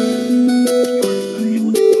 You're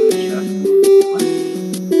unable to go to the chest. What?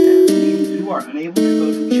 You are unable to go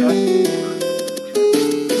to the chest.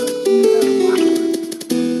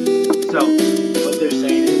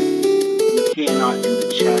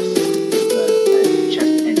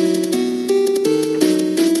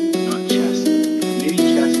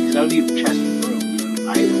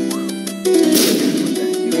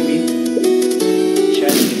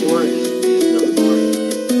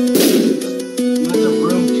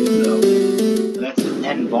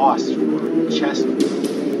 boss or chest.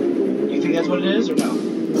 You think that's what it is or no?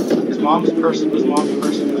 His mom's purse was mom's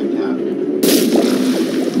purse like that.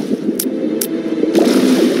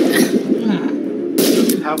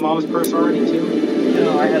 Does it have mom's purse already too?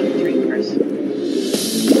 No, I have 3 purse. I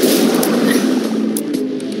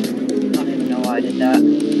don't even know why I did that.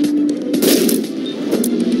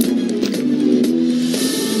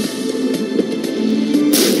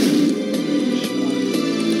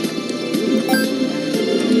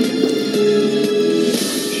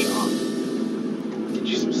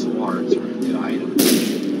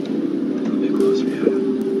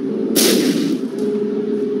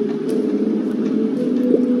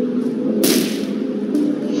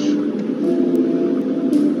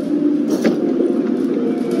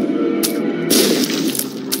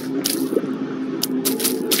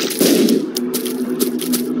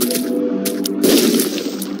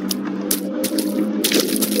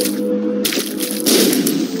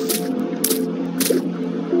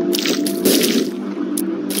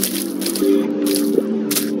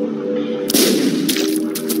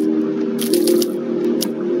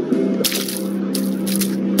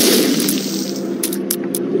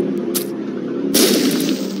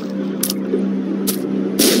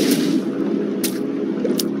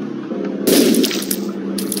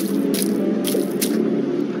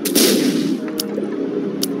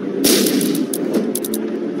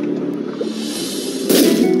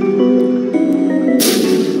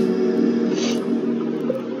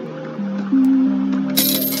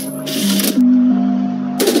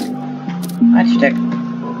 Matchstick.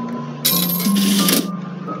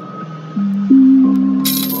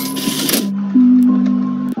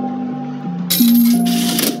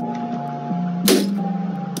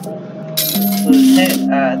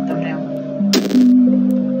 Thumbnail.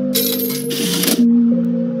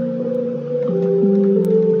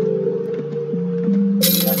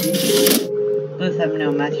 Blue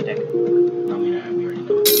thumbnail matchstick. I mean, we already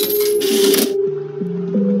know.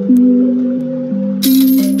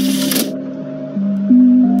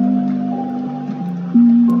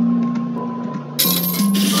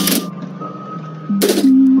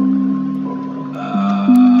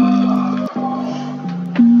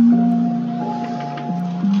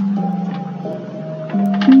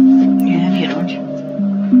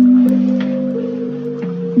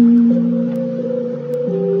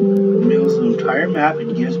 Map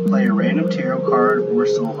and gives player a random tarot card or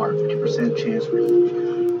soul heart, 50% chance for each.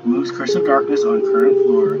 Removes Curse of Darkness on current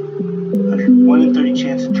floor, 1 in 30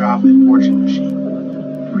 chance to drop a fortune machine.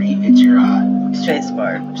 It's your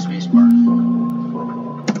Spacebar. Spacebar.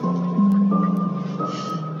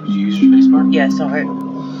 Did you use your spacebar? Yeah, soul heart.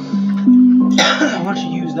 Why don't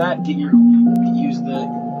you use that? Use the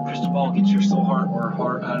crystal ball, get your soul heart or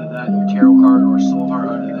heart out of that, your tarot card or soul heart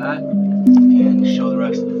out of that, and show the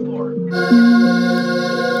rest of the floor.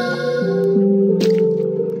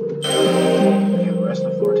 Yeah, the rest of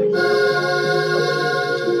the floor takes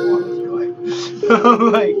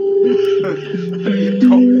like,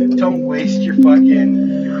 don't waste your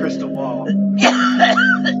crystal ball.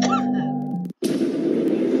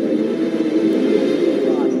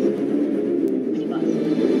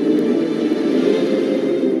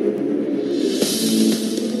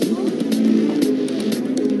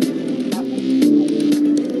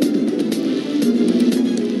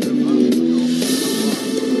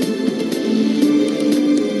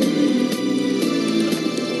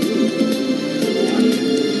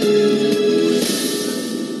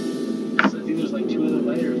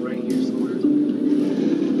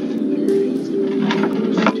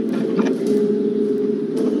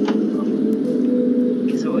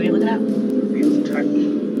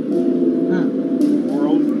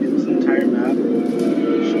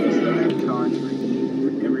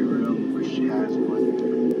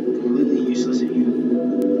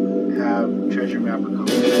 Treasure map or code.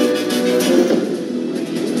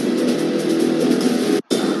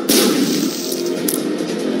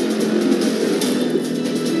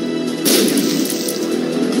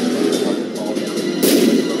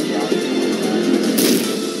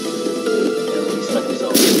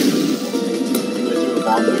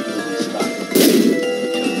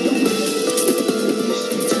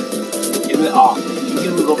 Off.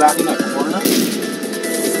 You can go back in that corner.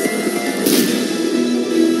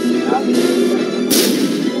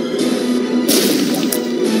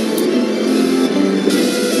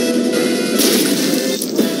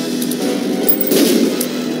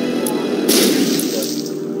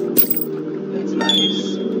 That's nice.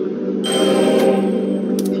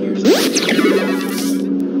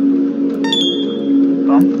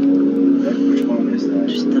 Bump? Which one is that?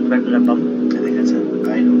 Just the regular bump. I think that's an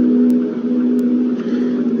item.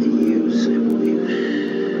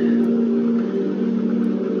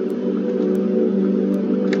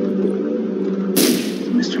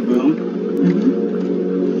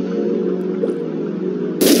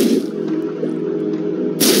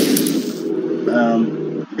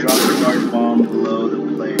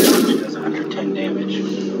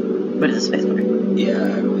 the spacebar? Yeah,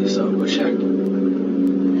 I believe so. Go check.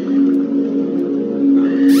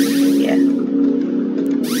 Yeah. I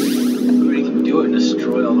mean, you can do it and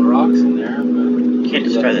destroy all the rocks in there, but You can't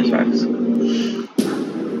destroy those rocks.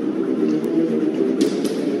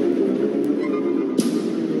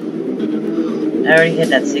 I already hit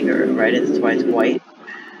that secret room, right? That's why it's white.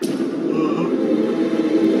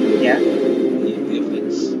 Yeah. If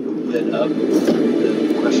it's lit up,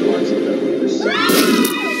 the question marks lit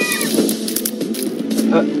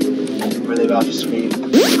up. Were they about to scream?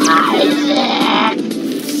 Isaac!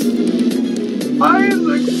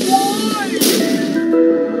 Isaac, why?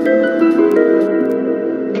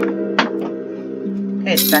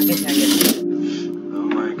 Okay, it's back in here again. Oh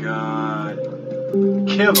my god.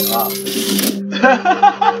 Give up.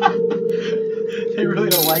 They really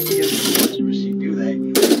don't like you against the fortune machine, do they?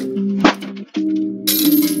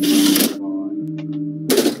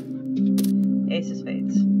 Ace of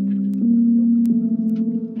Spades.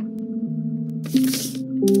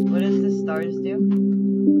 What does the stars do?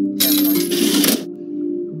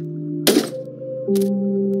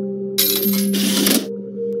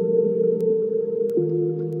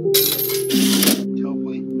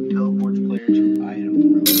 Teleports player to item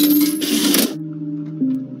room.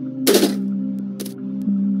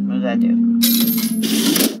 What does that do?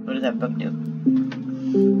 What does that book do?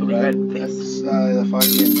 Book of red face. That's the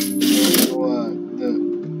fucking the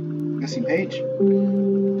missing page.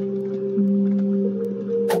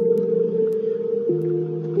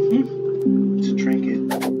 It's a trinket.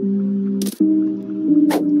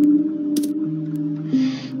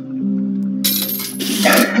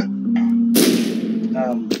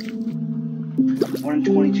 One in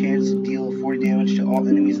 20 chance to deal 40 damage to all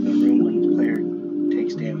enemies in the room when the player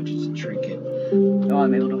takes damage. It's a trinket. Oh,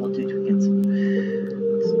 I'm able to hold 2 trinkets.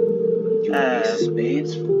 You want Ace of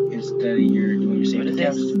Spades instead of your doing your safety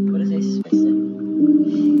test? What does Ace of Spades do?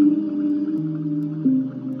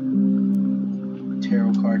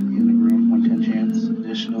 Tarot card in the room, 1 in 10 chance.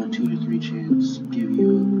 Additional 2 to 3 chance. Give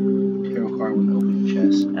you a tarot card when opening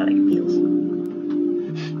chest. I like feels.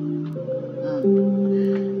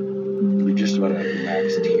 You're just about at your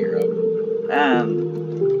max tier up. How can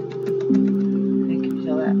you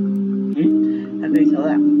tell that? How can you tell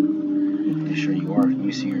that? I'm pretty sure you are. Let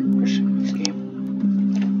me see your question in this game.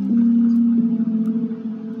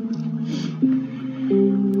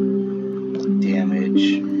 Damage,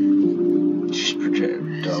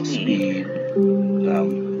 projectile speed,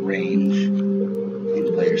 range,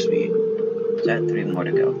 and player speed. So I have 3 more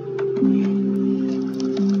to go.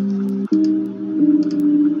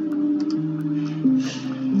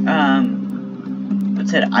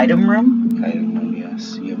 What's that? Item room? Item room,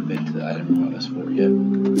 yes. You haven't been to the item room on S4 yet.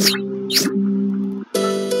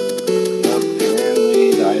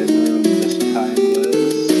 Apparently, the item room this time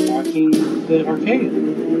was walking the arcade.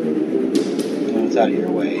 When it's out of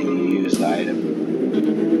your way and you use the item,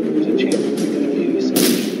 there's a chance that they're going to give you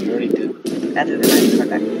something. You already did. After the 9 card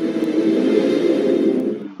back.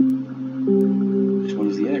 Which one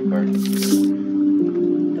is the other card?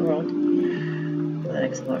 The world. Let it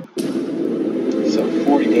explore. So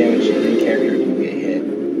 40 damage to any character can get hit.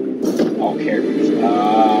 All characters. On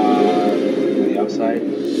the outside.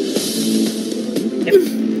 Yep.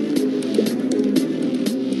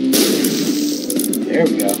 There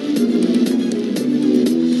we go.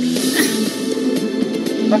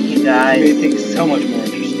 Fuck you guys. Made things so much more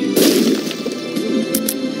interesting.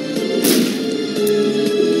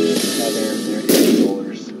 Now they're air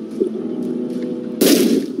rollers.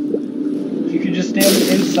 You can just stand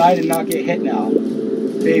inside and not get hit now.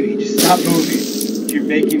 Baby, just stop moving. You're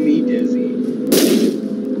making me dizzy.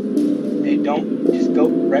 Hey, don't. Just go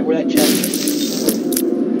right where that chest is.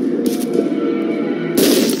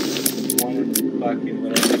 One in fucking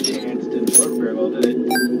whatever chance didn't work very well, did it?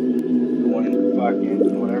 One in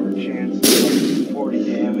fucking whatever chance. 40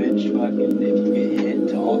 damage. Fucking if you get hit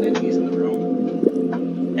to all enemies in the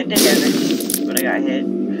room. It did damage, but I got hit.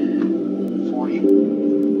 40.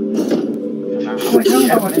 How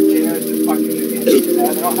much damage to fucking hit that? I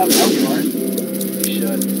don't have health bars. You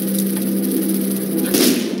should.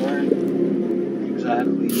 Learn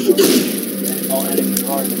exactly what all enemies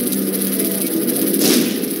are.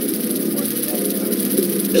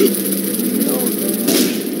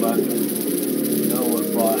 Know what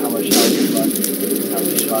how much health you left, how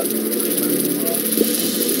many shots you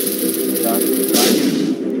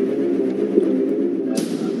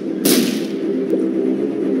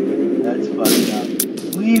That's fucked up.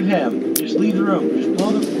 Leave him. Just leave the room. Just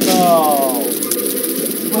blow the. No.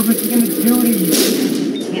 What was he gonna do to you?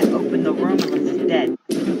 You can't open the room unless it's dead.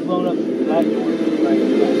 You blown up that door right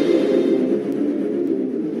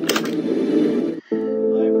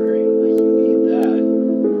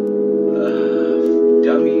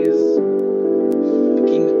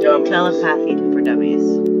Dummies. Telepathy for dummies.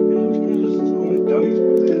 Only dummies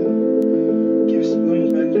want that. Give spoon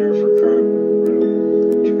bender for current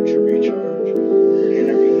room to recharge.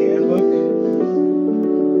 Anarchy handbook.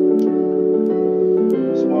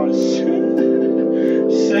 Spawn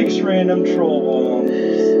 6 random troll bombs.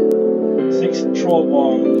 6 troll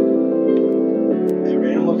bombs at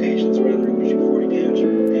random locations around the room, which do 40 damage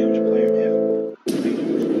a player if.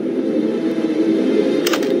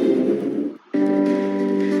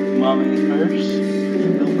 Mama hit first.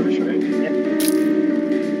 Go first, right? Yep.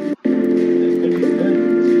 That could be good.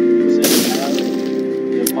 Does it have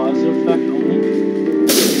the positive effect only?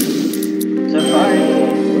 So far,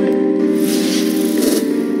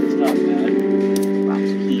 It's not bad. lots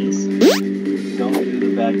of keys. Don't do the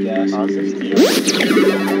bad gas. Positive keys.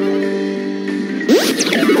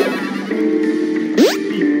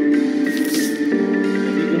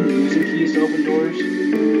 Have you been using keys to open doors?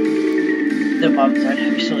 The bombs aren't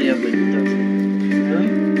actually open. Really?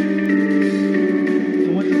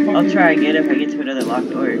 Then what the fuck? I'll try again if I get to another locked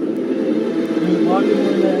door. There's a locked door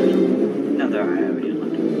in that. No, there are. I already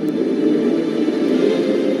unlocked it.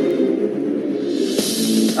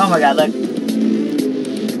 Oh my god, look.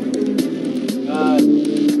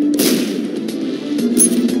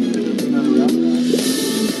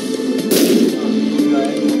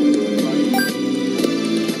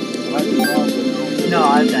 No,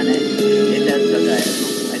 I've done it. It does go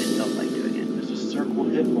diagonal. I just don't like doing it. There's a circle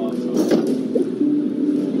hitbox on it.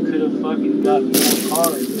 You could have fucking got more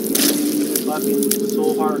cards. Fucking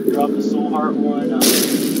soul heart, drop the soul heart one,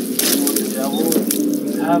 with the devil.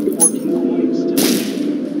 You have 14 coins still.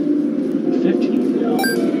 15 now.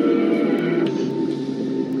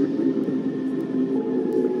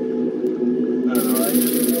 I don't know, I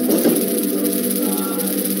just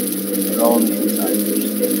they're all on the inside, so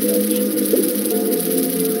just get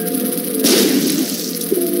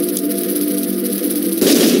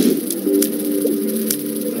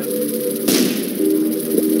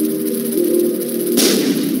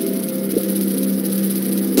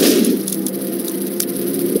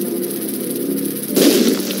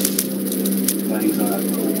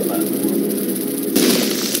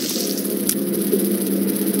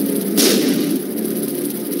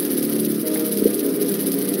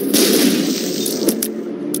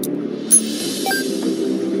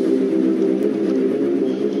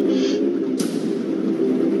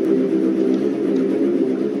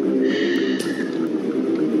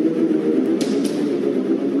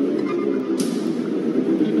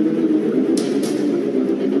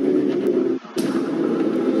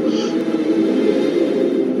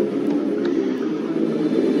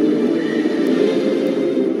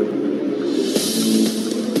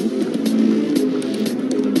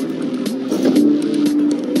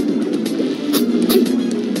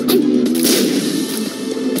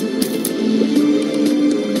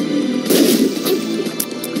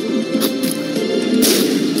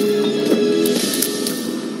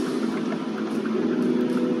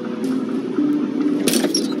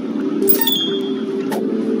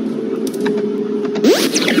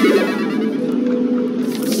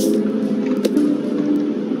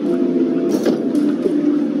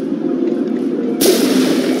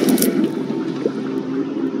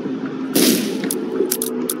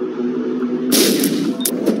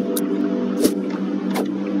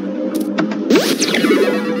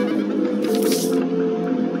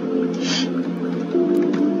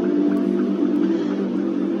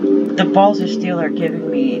The balls of steel are giving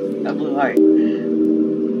me a blue heart. You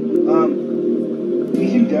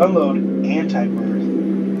can download Anti-Birth,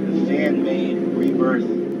 the fan-made rebirth.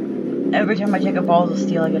 Every time I take a balls of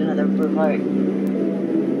steel, I get another blue heart.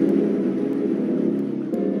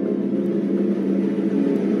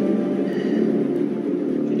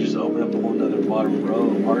 You just open up a whole nother bottom row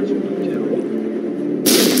of hearts for you too.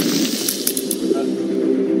 I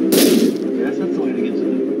guess that's the way to get to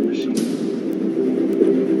the machine.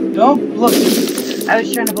 Don't look! I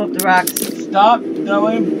was trying to blow up the rocks. Stop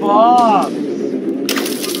throwing bombs!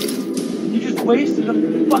 You just wasted a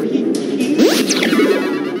fucking key!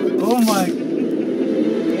 Oh my...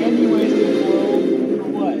 And you wasted 12 for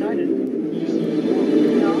what? No, I didn't. You just used 12.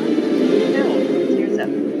 No, it's your 7.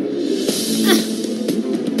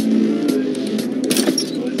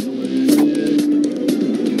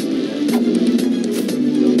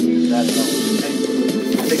 Don't use that at all.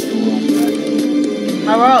 Take the world back.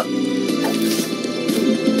 My world!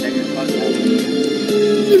 Take your fuck out of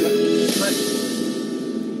But...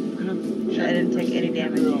 I didn't take any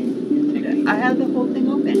damage. Take I had the whole thing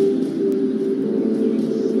open.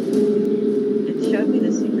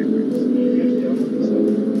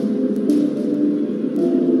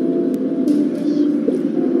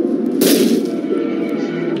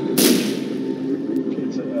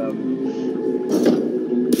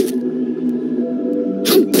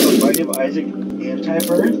 Isaac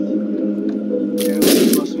Anti-Birth. Apparently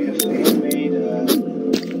it's supposed to be a fan-made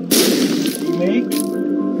remake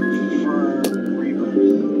for Rebirth.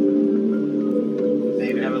 They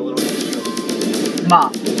even have a little extra.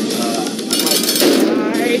 Mom.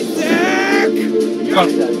 Isaac! Fuck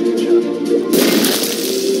that bitch up.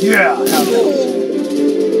 Yeah, how about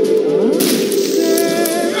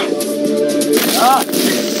Ah!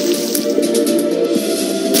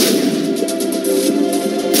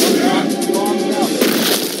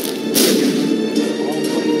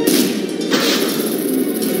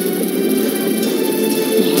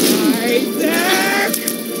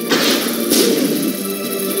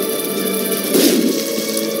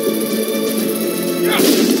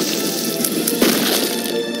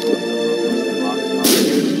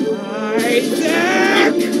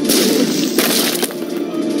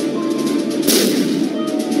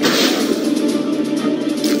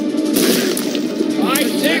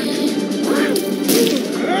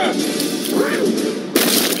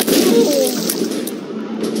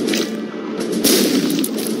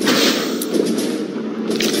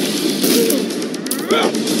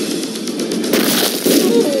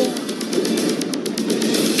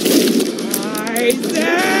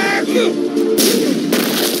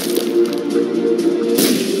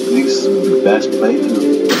 This is the best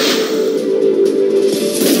playthrough.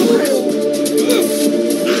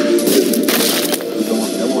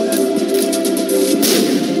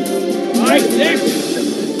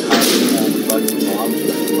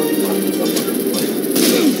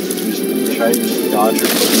 Try to just dodge or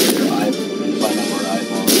put your eyeball and find out where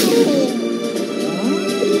eyeball is.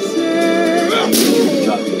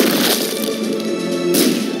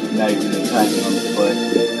 Now you're going to time it on the foot.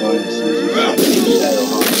 Notice as you shadow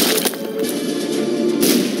on.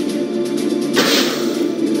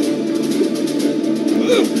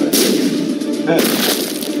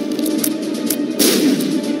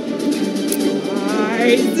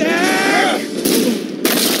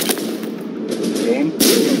 Game?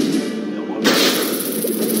 No more.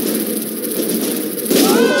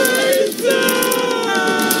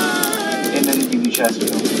 And then they give you chest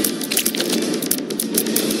film.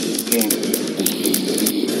 Game.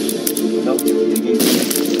 Nope, they gave you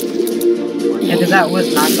chest. Yeah, because that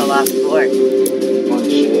was not the last floor. On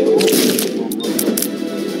shale.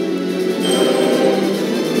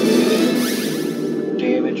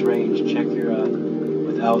 Damage range, check your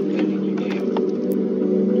without ending your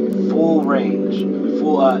game. Full range,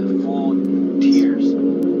 full tiers.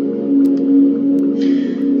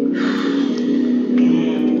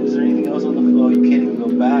 Is there anything else on the floor? You can't even go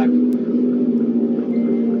back.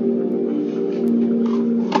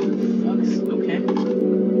 Fucks, okay.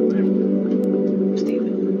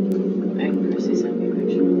 Steven. Hey, Chrissy sent me a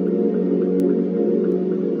picture.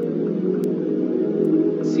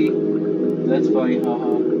 See? That's funny, haha.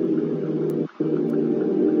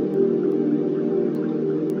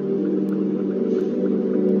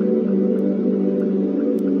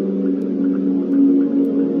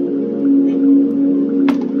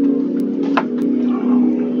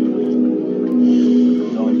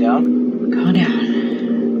 Going down? Go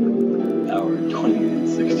down. Hour 20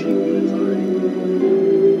 minutes, 16 minutes already.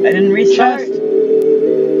 I didn't restart. Chest!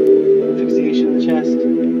 Fixation of the chest.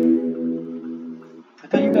 I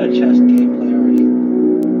thought you got a chest gameplay already.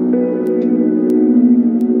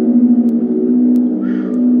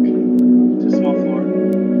 It's a small floor.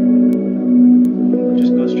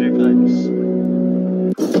 Just go straight for that.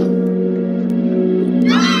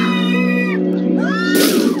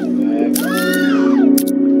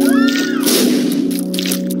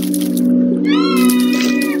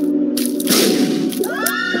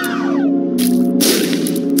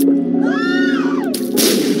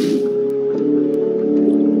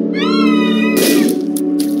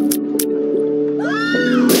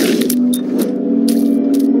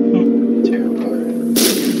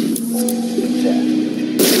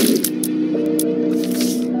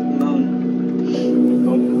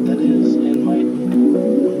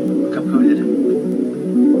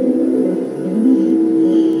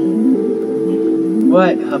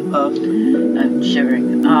 What, Huff Puff? I'm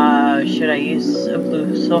shivering. Should I use a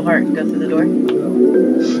blue soul heart and go through the door?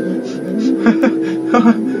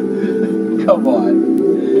 Come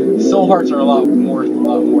on. Soul hearts are a lot more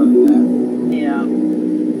than that. Yeah.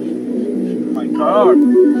 My God.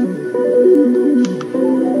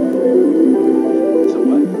 So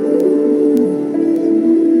what?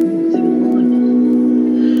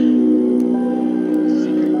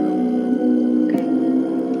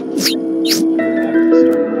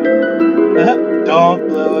 Don't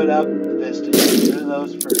blow it up, Vista. Do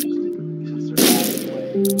those first. Since they're out of the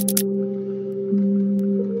way.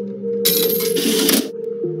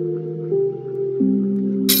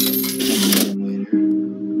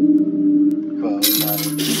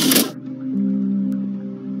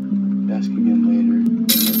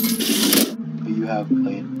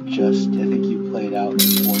 just, I think you played out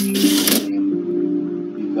the fortune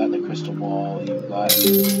game. You've got the crystal ball, you've got like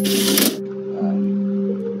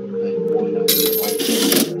one of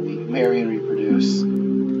the marry and reproduce.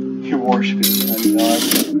 You're worshiping the god.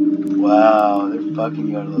 Wow, they're fucking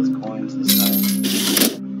you out of those coins this time.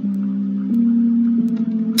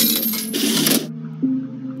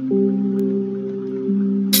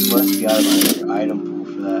 You must be out of your item pool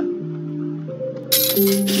for that.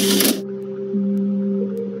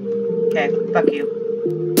 Okay, fuck you.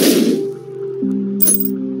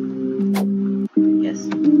 Yes.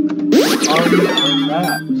 Oh, you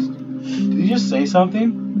collapsed. Did he just say something?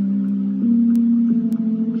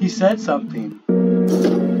 He said something.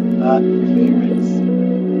 Your favorites.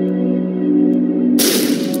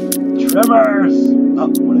 Tremors!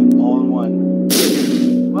 Oh, all in one.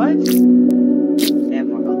 What? They have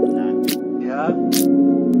more gold than that. Yeah?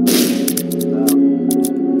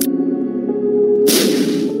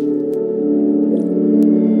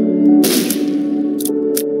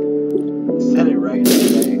 Said it right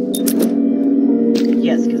today.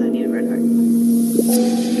 Yes, because I need a red heart.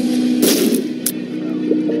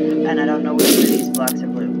 And I don't know which of these blocks are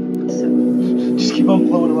blue. So Just keep on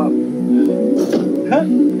blowing them up.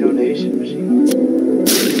 Donation machine.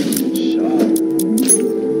 Shot.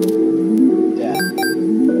 Death.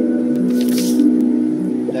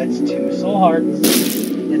 That's 2 soul hearts.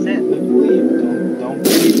 that's it. I believe. Don't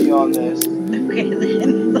believe me on this. Okay,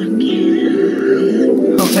 then.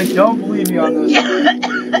 I was like, don't believe me on this.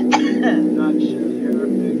 I'm not sure you're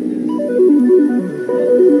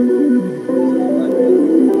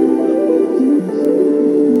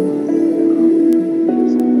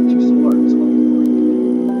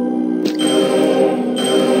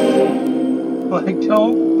like,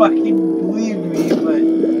 don't fucking believe me, but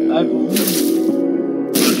I believe you.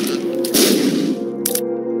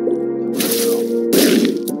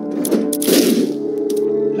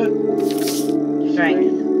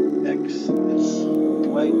 Strength. X. It's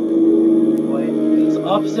Dwight. It's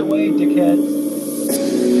opposite way, dickhead.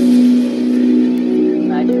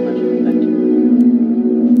 I too much respect.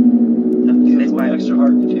 It's my extra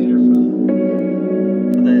heart container for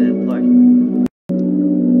the floor.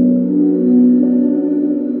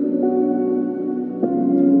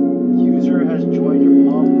 User has joined your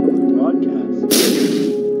broadcast.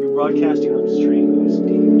 You're broadcasting on stream on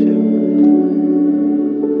Steam too.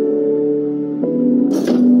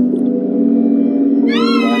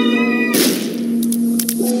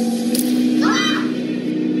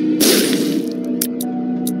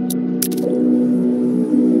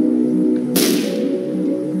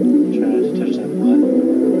 Trying to touch that blood.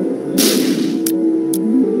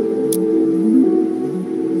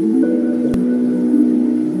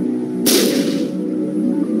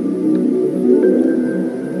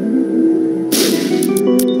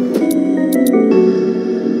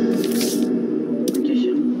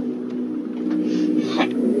 Magician. I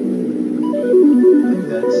think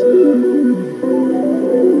that's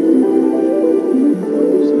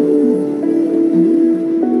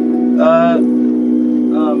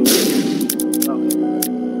okay.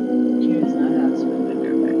 Choose not how to spend the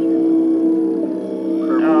dirt back here.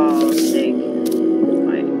 Purple. I'll take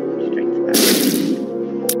my strength back.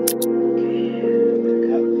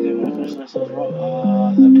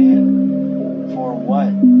 Left hand. For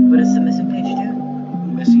what? What does the missing page do?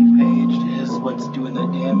 Missing page is what's doing the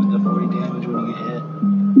damage, the 40 damage when you get hit.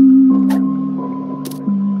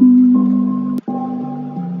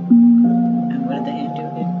 And what did the hand do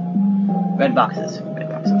again? Red boxes. Red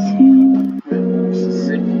boxes. Red boxes.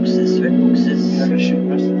 Red boxes. Red boxes. You're not gonna shoot the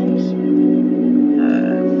rest of those?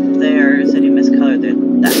 There's any miscolored. They're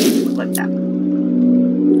that. Look like that.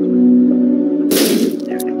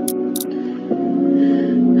 There we go.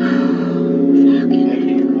 Empty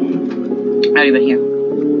your room. Not even here.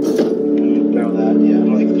 Throw that, yeah. I'm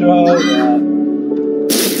like, throw that.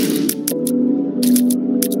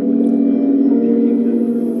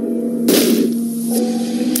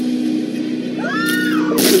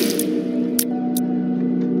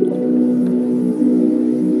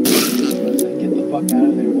 Get the fuck out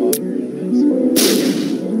of there while you're invincible.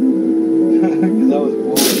 Because that was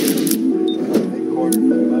bullshit. They cornered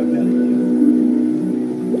the fuck out of you.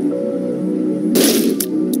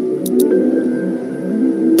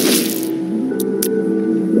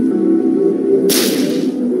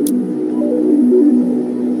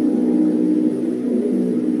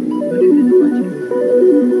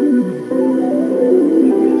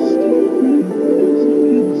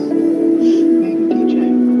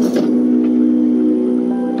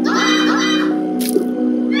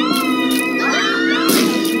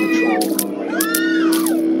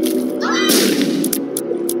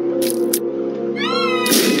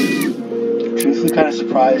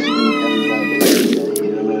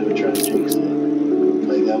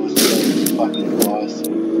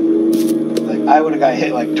 I would have got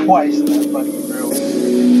hit like twice in that fucking room.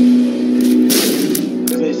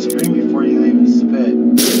 They scream before you even spit.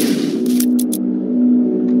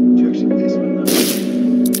 Did you actually place one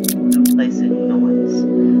though? I'll place it in the ones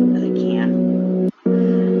that I can.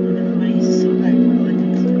 And everybody's so backward with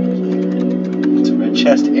it. It's a red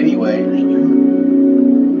chest anyway. I know.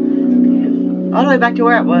 Okay. All the way back to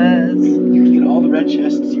where it was. You can get all the red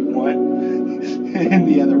chests you want in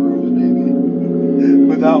the other rooms, baby.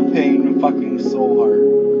 Without paying a fucking soul heart.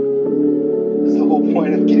 That's the whole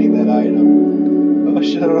point of getting that item. Oh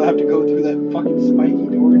shit, I don't have to go through that fucking spiky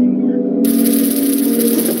door anymore.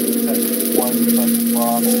 That's one fucking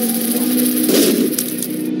bomb.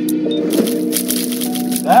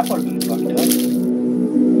 That would have been fucked up.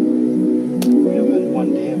 We have had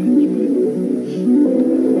 1 damage, but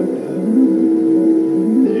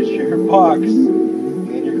there's your box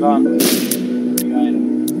and your gauntlet. Your item.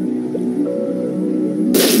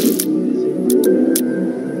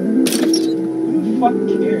 Who the fuck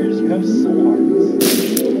cares? You have soul hearts.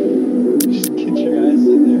 Just get your ass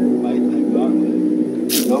in there and fight that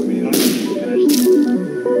gauntlet. Nope, you don't need to finish this.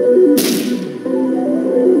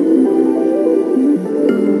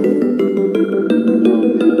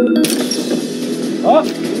 Oh!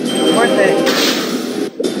 Not worth it.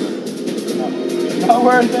 Not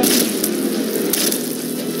worth it.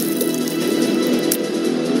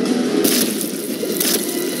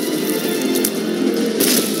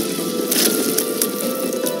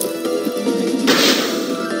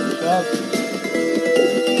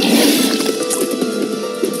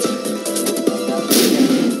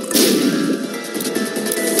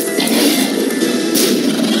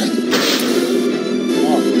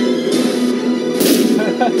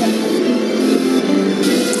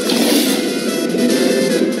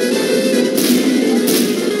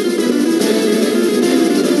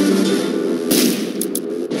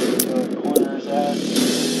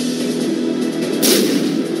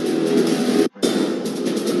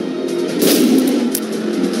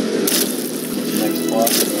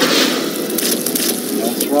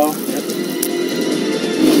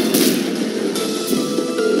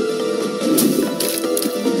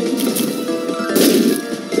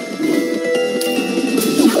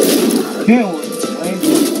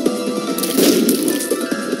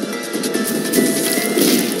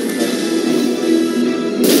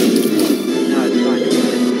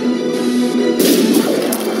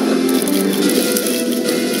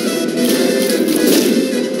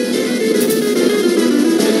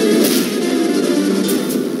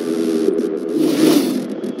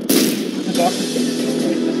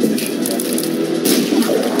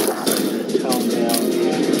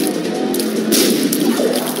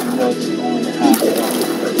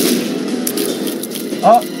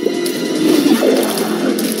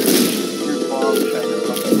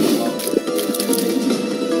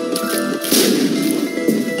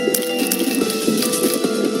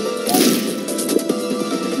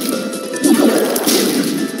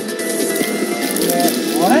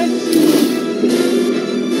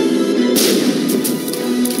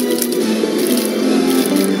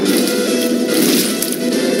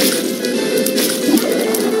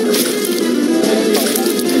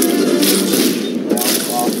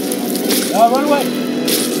 Run away!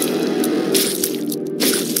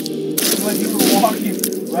 Like you were walking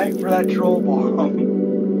right for that troll bomb.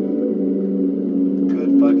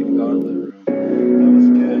 Good fucking gauntlet. That was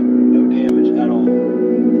good. No damage at all.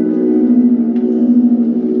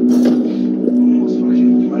 Almost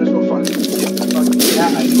fucking. Might as well fucking get the fucking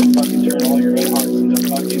cat item and fucking turn all your red hearts into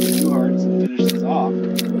fucking 2 hearts and finish this off.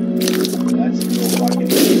 That's real fucking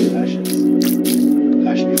passions.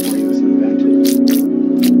 Passion before he was invented.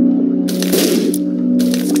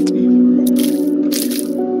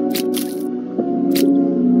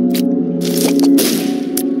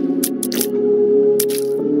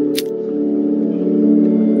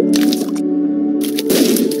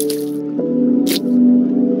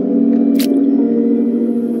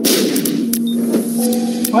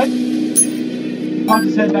 What? Popped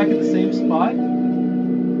his head back at the same spot?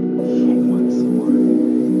 Once more.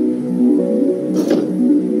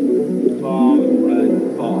 Bomb,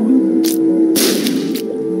 red, bomb.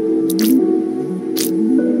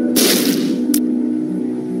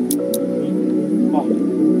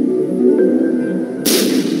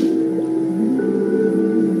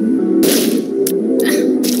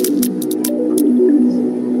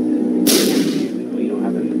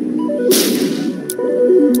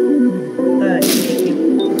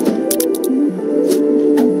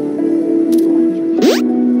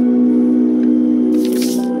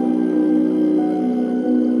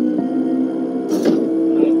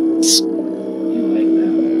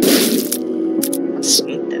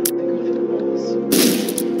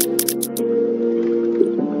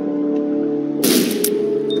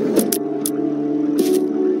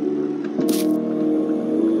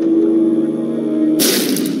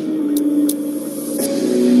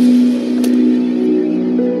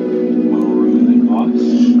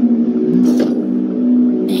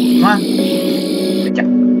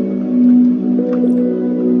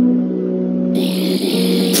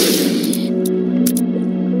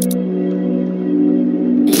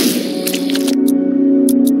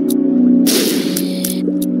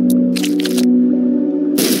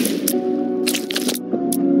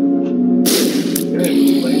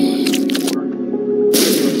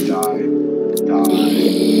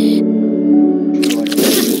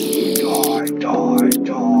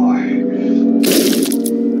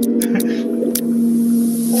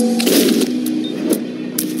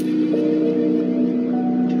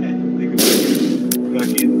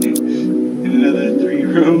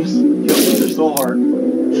 so hard.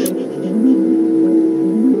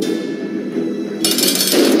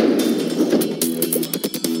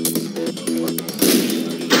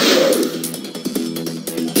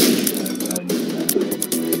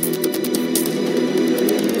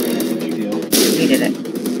 He did it.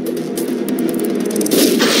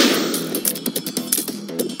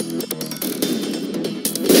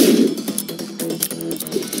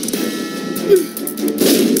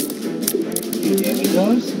 You damage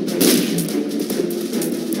those?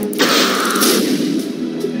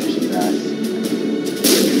 Finish his ass.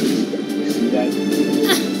 You see that?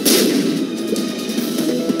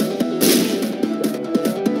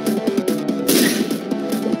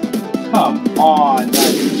 Come on,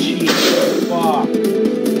 that's cheap. Fuck.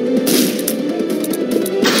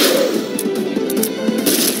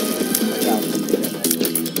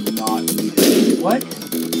 Not what?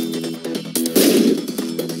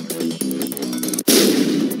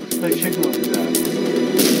 Like chicken with that.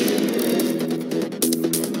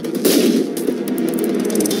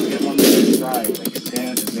 Get him on the other side, like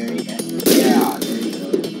stand at the very end. Yeah, there you go.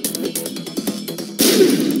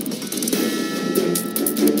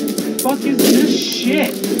 Fuck is this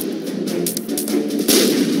shit?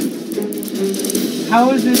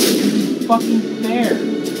 How is this fucking fair?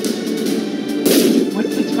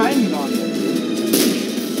 What's the timing on this?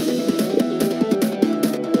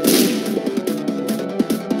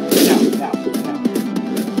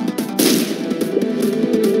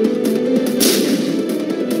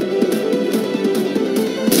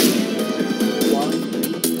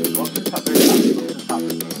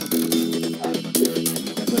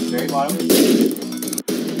 Very bottom.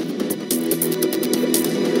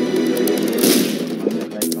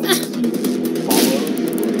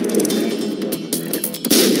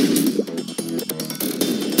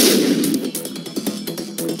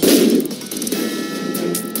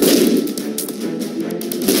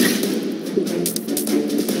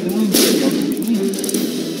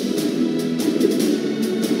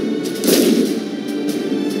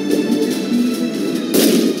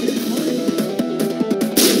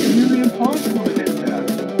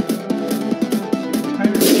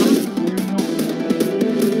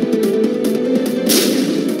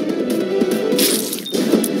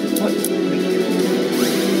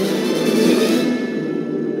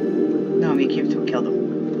 No, you came to kill them.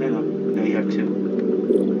 No, you have two.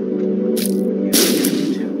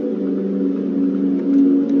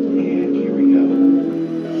 And here we go.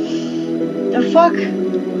 The fuck?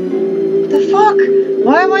 The fuck?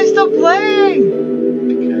 Why am I still playing?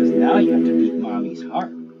 Because now you have to beat Mommy's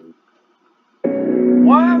heart.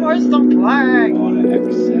 Why am I still playing? On an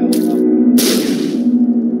Excel level.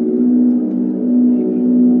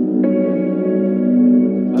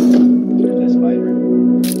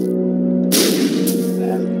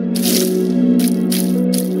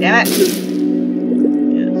 Damn it.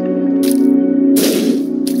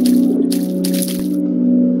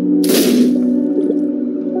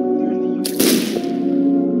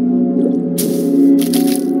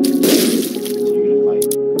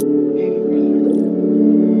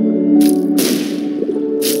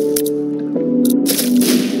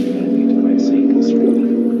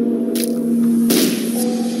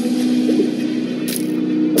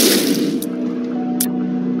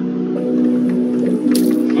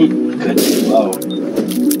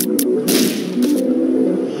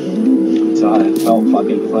 So I felt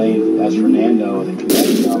fucking playing as Fernando with a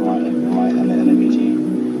connection on the enemy team.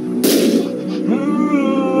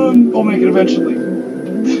 I'll make it eventually.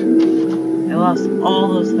 I lost all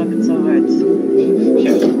those fucking swords.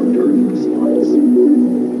 Yeah, they were perfect swords.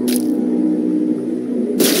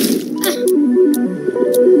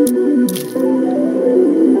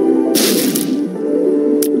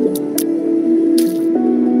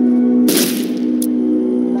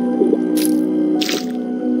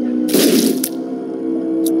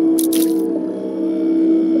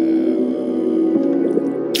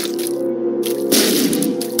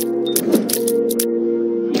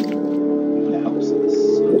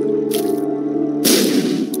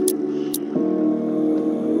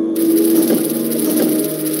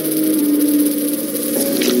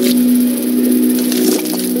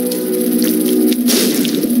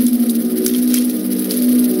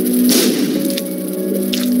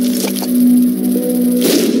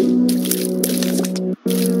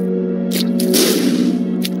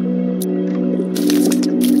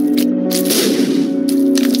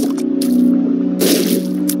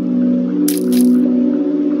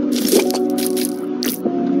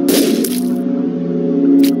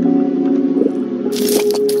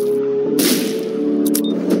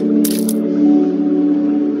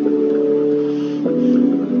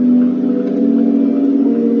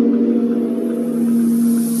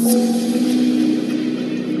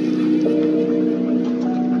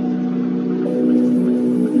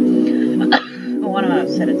 have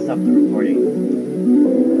said it stopped the recording.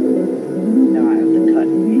 Now I have to cut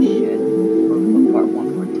this shit for part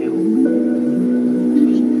 1, part 2.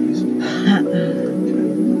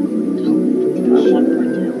 Part 1, part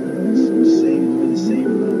 2. It's the same.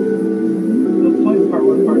 What point part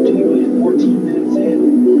 1, part 2? You're only 14 minutes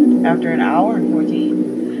in. After an hour and 14.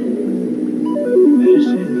 Finish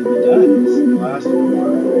it and you'll be done. It's the last one.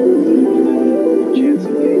 More chance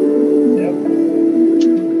of getting the devil.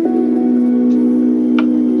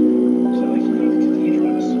 So like you go to the cathedral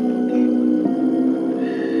on a simple game.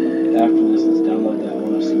 After this, let's download that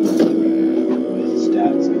one with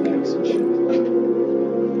stats and effects and shit.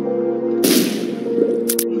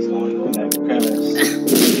 He's going to go in that crevice.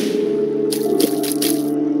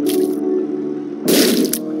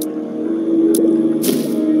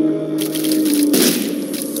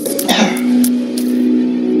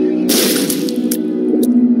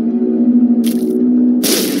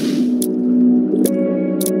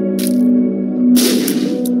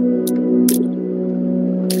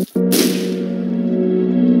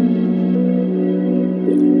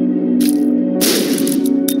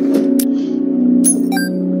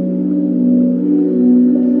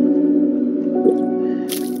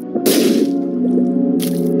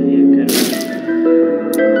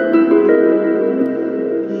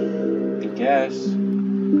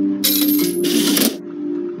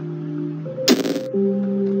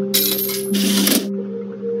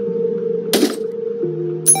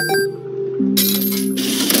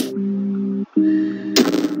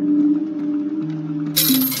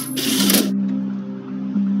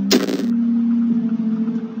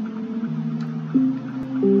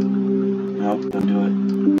 Nope, don't do it.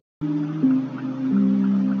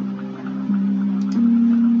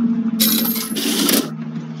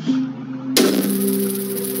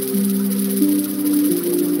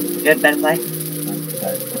 Good, better play.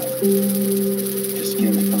 Just get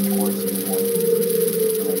me from towards the wall.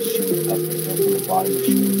 And then shoot up and go from the bottom and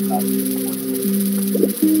shoot up towards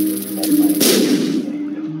That's my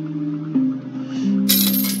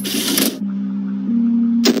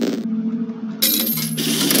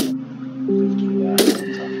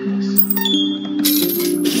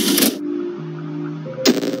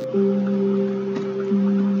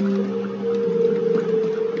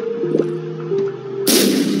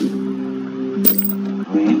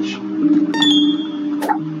range.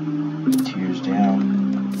 Tears down.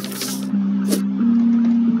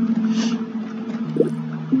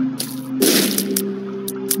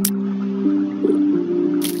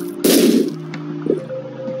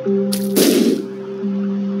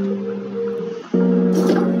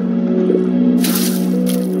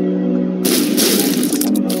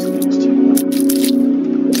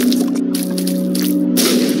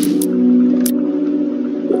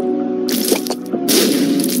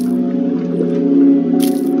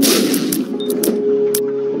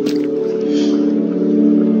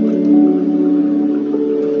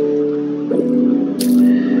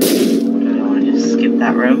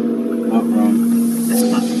 That room? What room? This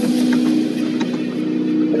one.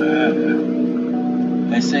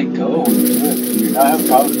 I say go. You're not having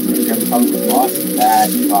problems. You're having problems with loss. Bad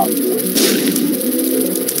problems.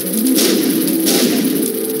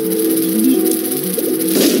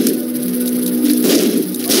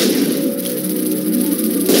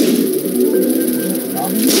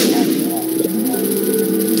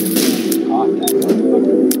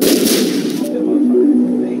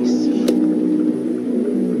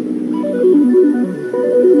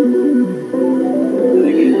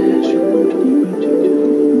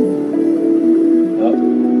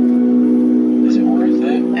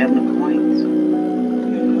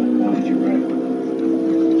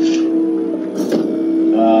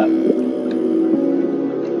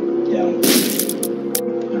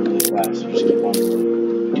 So just keep on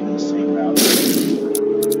doing the same route.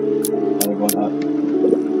 Now we're going up.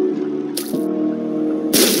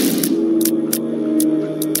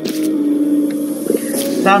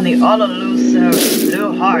 Found the all-elusive blue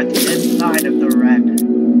heart inside of the red.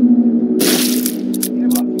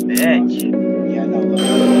 Bitch. Yeah, no, look.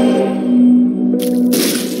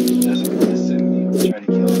 Doesn't listen. You try to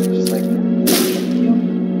kill him. Just like, kill him.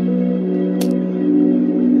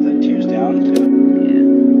 Is that tears down too? Yeah.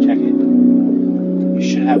 Check it. You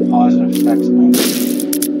should have positive effects on it.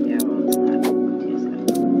 Yeah, well, it's not.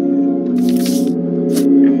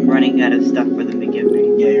 I'm running out of stuff for them to give me.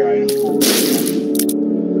 Yeah, your item pool.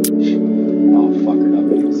 All fuckered up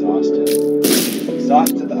and exhausted.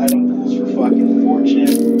 Exhausted the item pools for fucking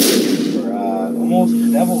fortune. For almost the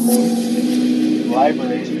devil rooms.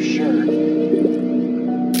 Libraries for sure.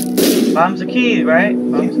 Bombs are key, right?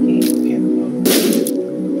 Bombs are key.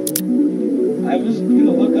 I was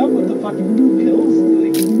fucking pills?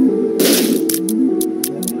 Like,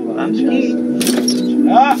 I'm scared.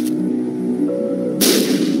 Ah!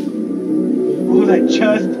 What was I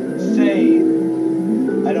just saying?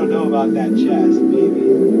 I don't know about that chest, baby.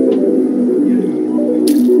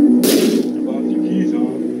 Both your keys on.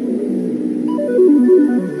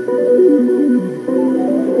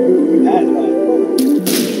 That it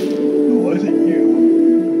wasn't you.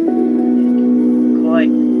 Coy.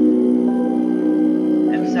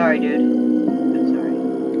 I'm sorry, dude. I'm sorry.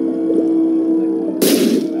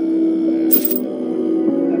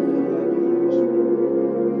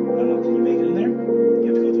 I don't know, can you make it in there? You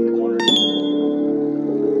have to go through the corner.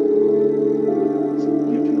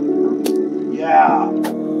 Yeah!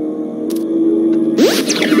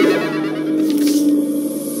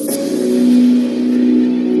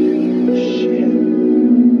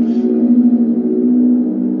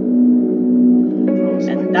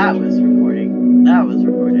 And that was recording. That was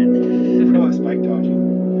recorded. Oh, spike dodging.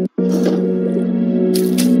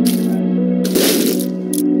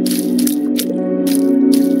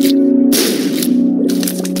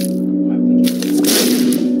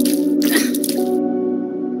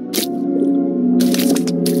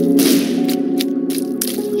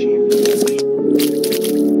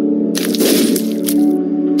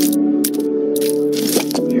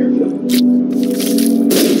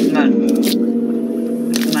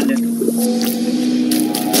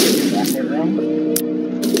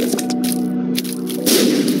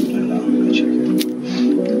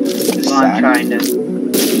 I'm trying to.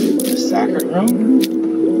 The sacred room?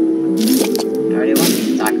 I already went to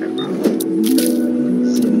the sacred room.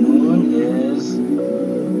 Second one is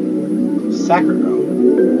sacred room.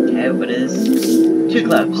 Okay, what is 2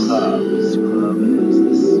 clubs? Clubs. Club is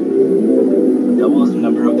this. Doubles the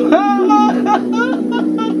number of.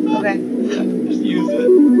 Okay. Just use it.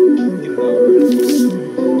 Get it over.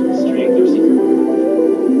 Strength or secret.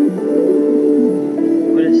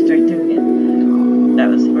 What is strength do again? That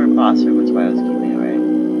was for a boss, or which way I was keeping it, right?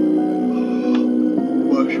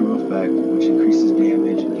 Mushroom effect, which increases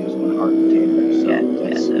damage and gives 1 heart container. So Yeah,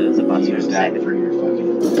 that's, it was a boss use room that second. for your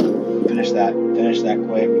fucking. Finish that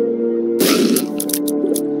quick.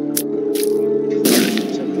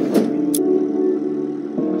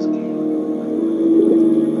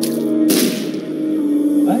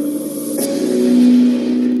 What?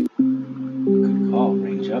 Good call,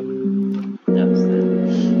 range up. That was the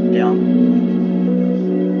down.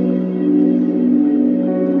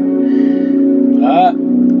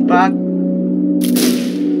 Fuck.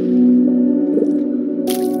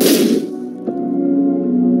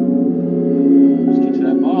 Let's get to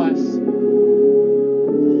that boss.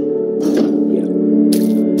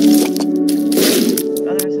 Oh,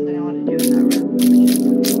 there was something I wanted to do in that room.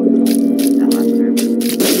 That last room.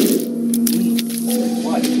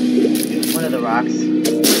 What? One of the rocks.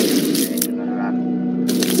 Another rock.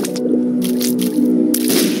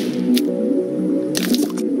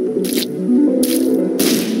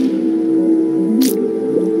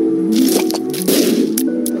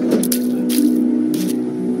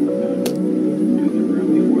 Do the room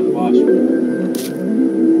before the boss room.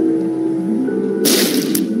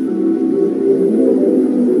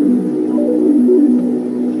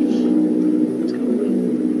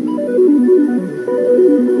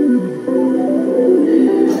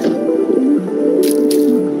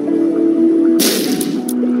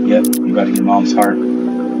 Yep, you about to get Mom's heart.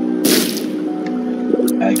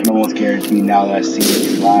 I can almost guarantee now that I see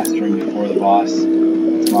the last room before the boss,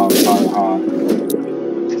 it's Mom's heart, huh?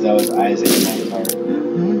 Because that was Isaac's Mom's heart.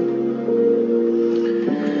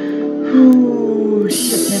 Oh,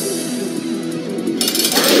 shit.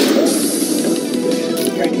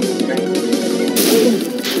 Right.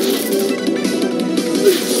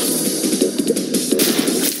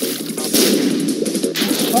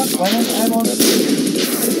 Fuck, why don't I have all this?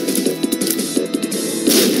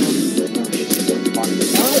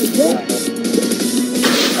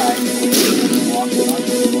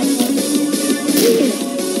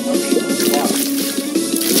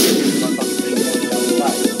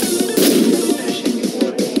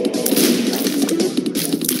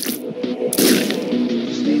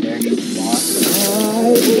 Stay there, boss.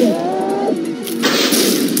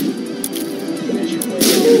 Finish your way.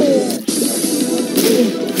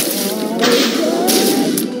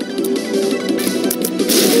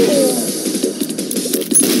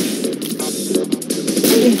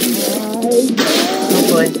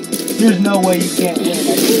 Hopefully. There's no way you can't win. I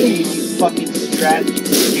see these fucking strategy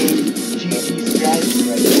game, GG strategy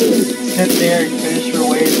right there. Sit there and finish your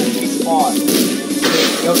waves and respawn.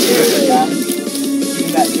 Go there, that. Give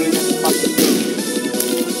me that game and fucking do.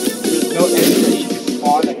 There's no enemy that you can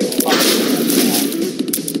spawn that can fucking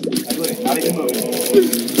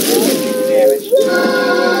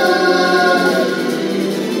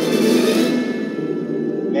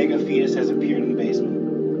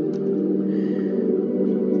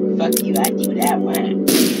Fuck you, I do that one.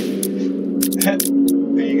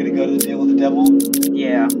 Are you gonna go to the deal with the devil?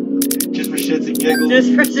 Yeah. Just for shits and giggles?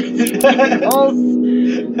 Just for shits and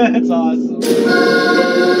giggles. That's awesome.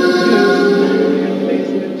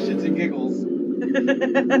 Shits and giggles.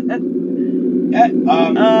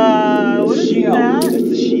 What is Shield. that? That's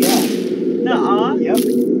the shield. Nuh-uh. Yep.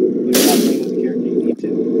 You're not playing as a character you need to.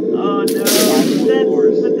 Oh no.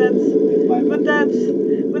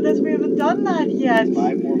 But we haven't done that yet.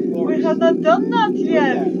 5 more floors. We have not done that Do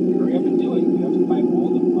yet. it then. Hurry up and do it. You have to fight all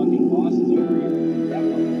the fucking bosses over here.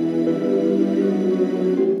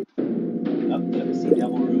 Up the sea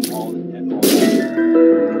devil room, all the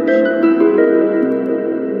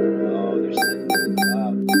oh, they're setting it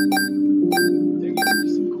up. They're giving you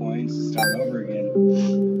some coins to start over again.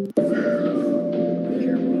 Be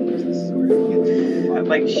careful, this is where you get to I'm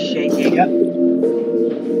like shaking. Yep.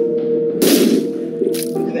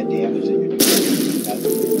 Look at that damage that you're doing. That's,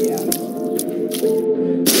 yeah.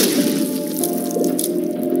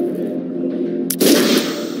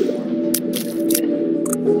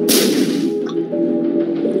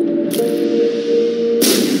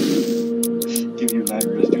 Give you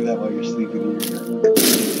nightmares. Do that while you're sleeping in your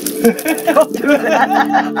Don't do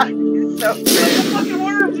that. You're so The fucking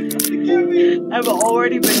worms are coming to get me. I've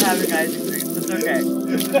already been having ice cream. It's okay.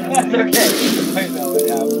 It's okay. I know it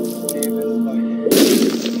happens. Game is like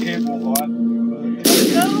game will haunt you.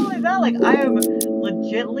 Not only that, like I am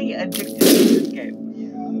legitly addicted to this game.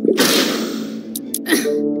 Yeah. A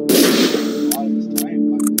lot of this time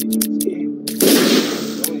fucking beating this game.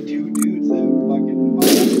 There's only 2 dudes that fucking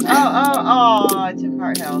Oh, I took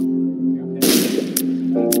heart health.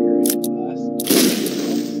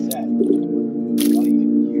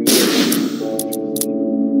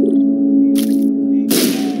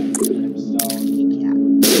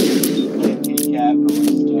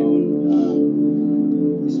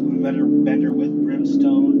 Bender with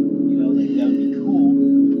brimstone, you know, like that would be cool,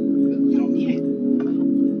 but you don't need it. I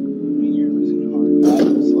mean, you're losing your heart.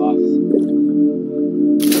 Sloths.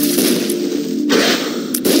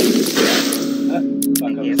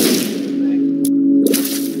 Fuck up.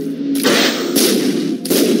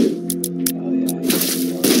 Oh yeah,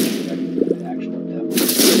 the actual devil.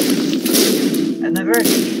 And the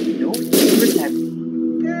verse. Nope.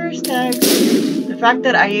 First time. The fact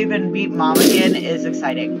that I even beat Mom again is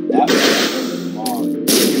exciting. That was long.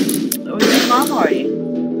 Oh, we beat Mom already.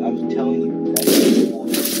 I'm telling you,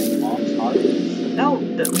 that's Mom's heart. No,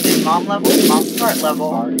 we did Mom level, Mom's heart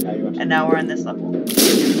level, and now we're in this level. Mega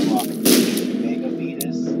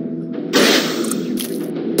fetus.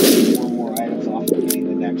 4 more items off of getting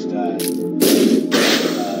the next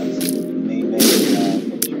main picture.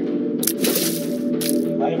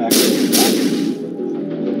 You might have actually mega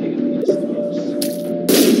fetus.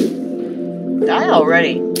 Die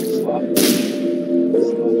already. Sloth.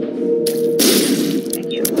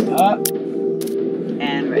 Thank you.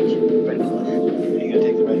 And red cloth. Are you gonna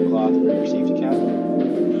take the red cloth for your safety cap?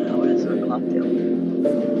 Oh, what does the red cloth do?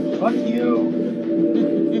 Fuck you.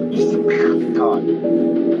 God.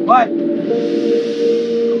 What?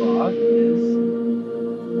 Cloth is.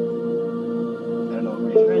 I don't know.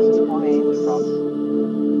 Resist points.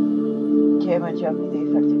 Problem. Damage up with the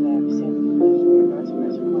effective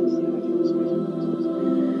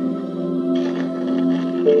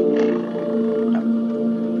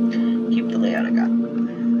keep the layout I got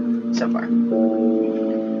so far.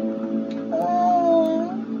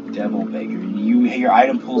 Devil beggar. Your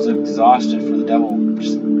item pool's exhausted for the devil.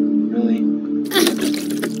 Just really. 9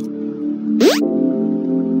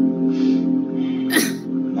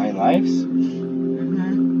 lives.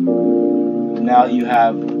 Mm-hmm. Now you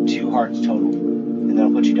have 2 hearts total, and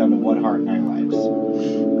that'll put you down to 1 heart, 9 lives.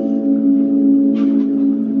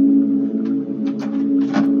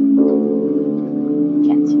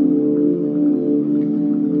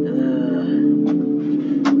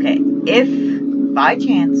 Okay, if by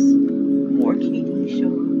chance more KD show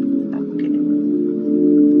up, I'm okay.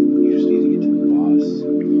 You just need to get to the boss.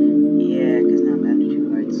 Yeah, because now I'm down to 2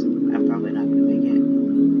 hearts. I'm probably not gonna make it.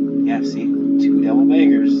 Yeah, see? 2 devil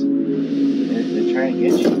beggars. They're trying to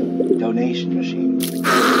get you. Donation machine. He's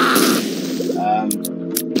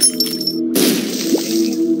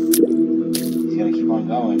gonna keep on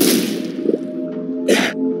going.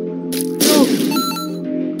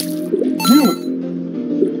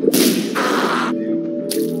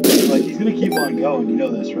 Like, he's gonna keep on going, you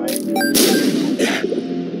know this, right?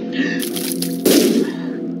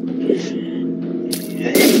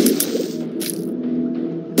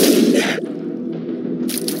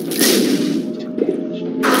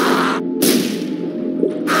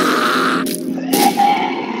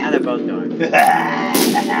 Now they're both going.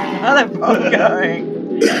 Oh, they're both going.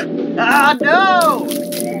 Ah, no!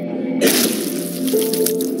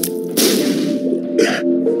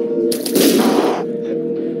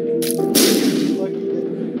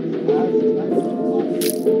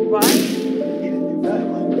 Why?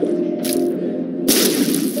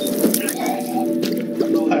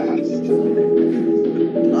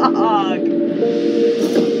 Fuck!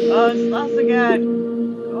 Oh, it's lost again.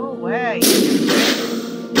 Go away.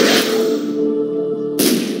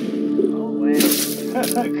 Go away.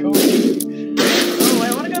 Go away. Oh, I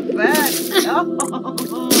want to go back. No.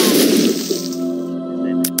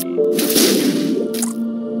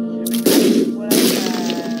 What I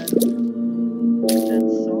had.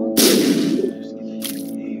 That's so.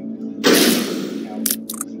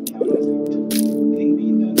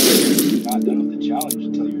 Not done with the challenge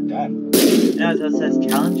until you're done. No, so it says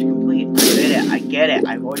challenge complete. I get it.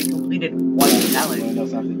 I've already completed one challenge. What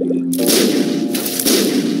else have to do?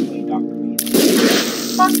 Play Dr.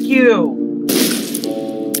 Beast. Fuck you!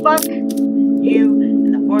 Fuck you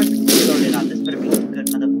and the horse you voted on. This better be some good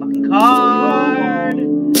motherfucking card!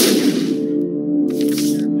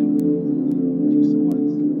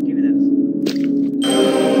 Give me those.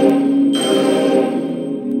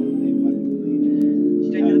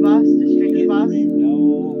 Straight to the boss? Just straight to the boss? No.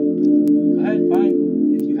 Go ahead, fine.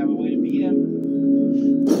 If you have a way to beat him.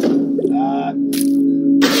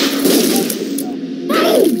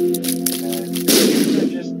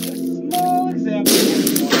 Just a small example.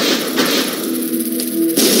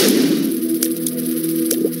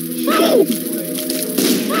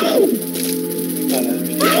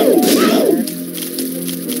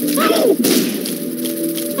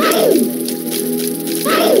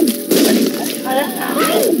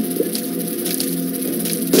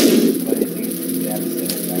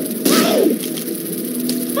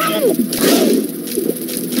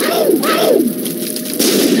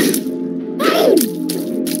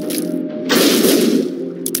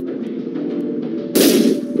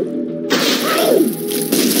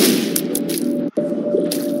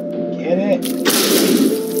 Get it?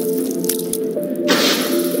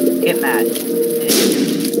 Get mad.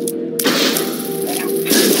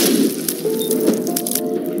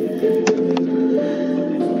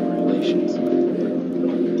 Relations.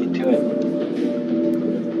 Get to it.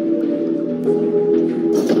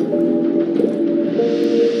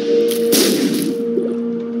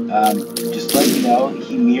 Just let you know,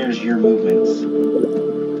 he mirrors your movements.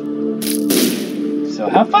 So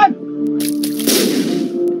have fun!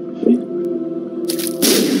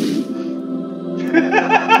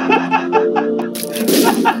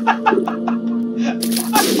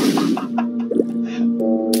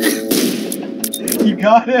 You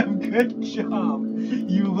got him. Good job.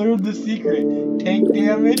 You learned the secret. Take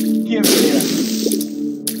damage, give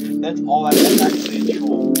damage. That's all. That's actually a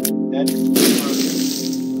troll.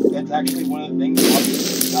 That's actually one of the things that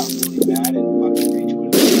got really mad and fucking rage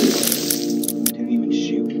quit. Didn't even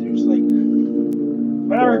shoot. They're just like,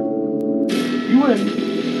 whatever. You win.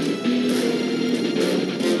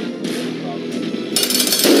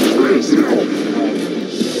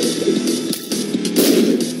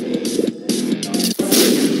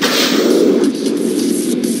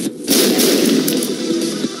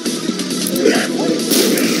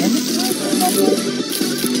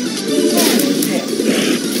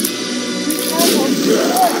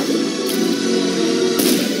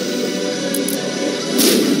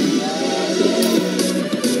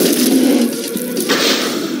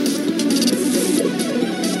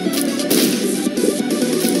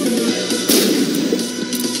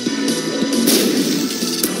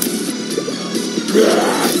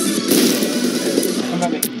 I'm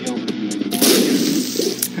not making deals with you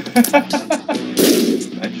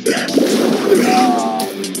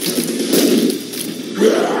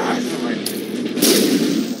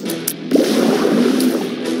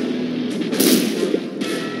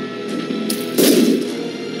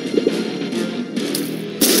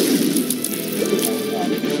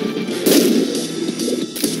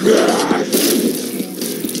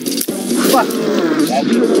Fuck! That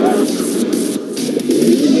means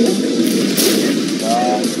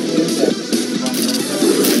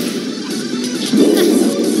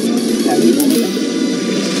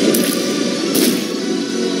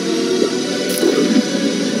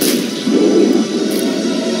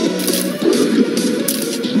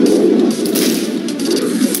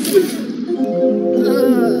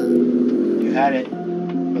you had it,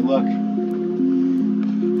 but look,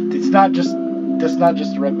 that's not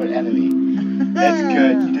just a regular enemy. That's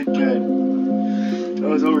good. You did good. That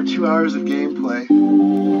was over 2 hours of gameplay.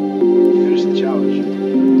 You finished the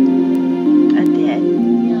challenge.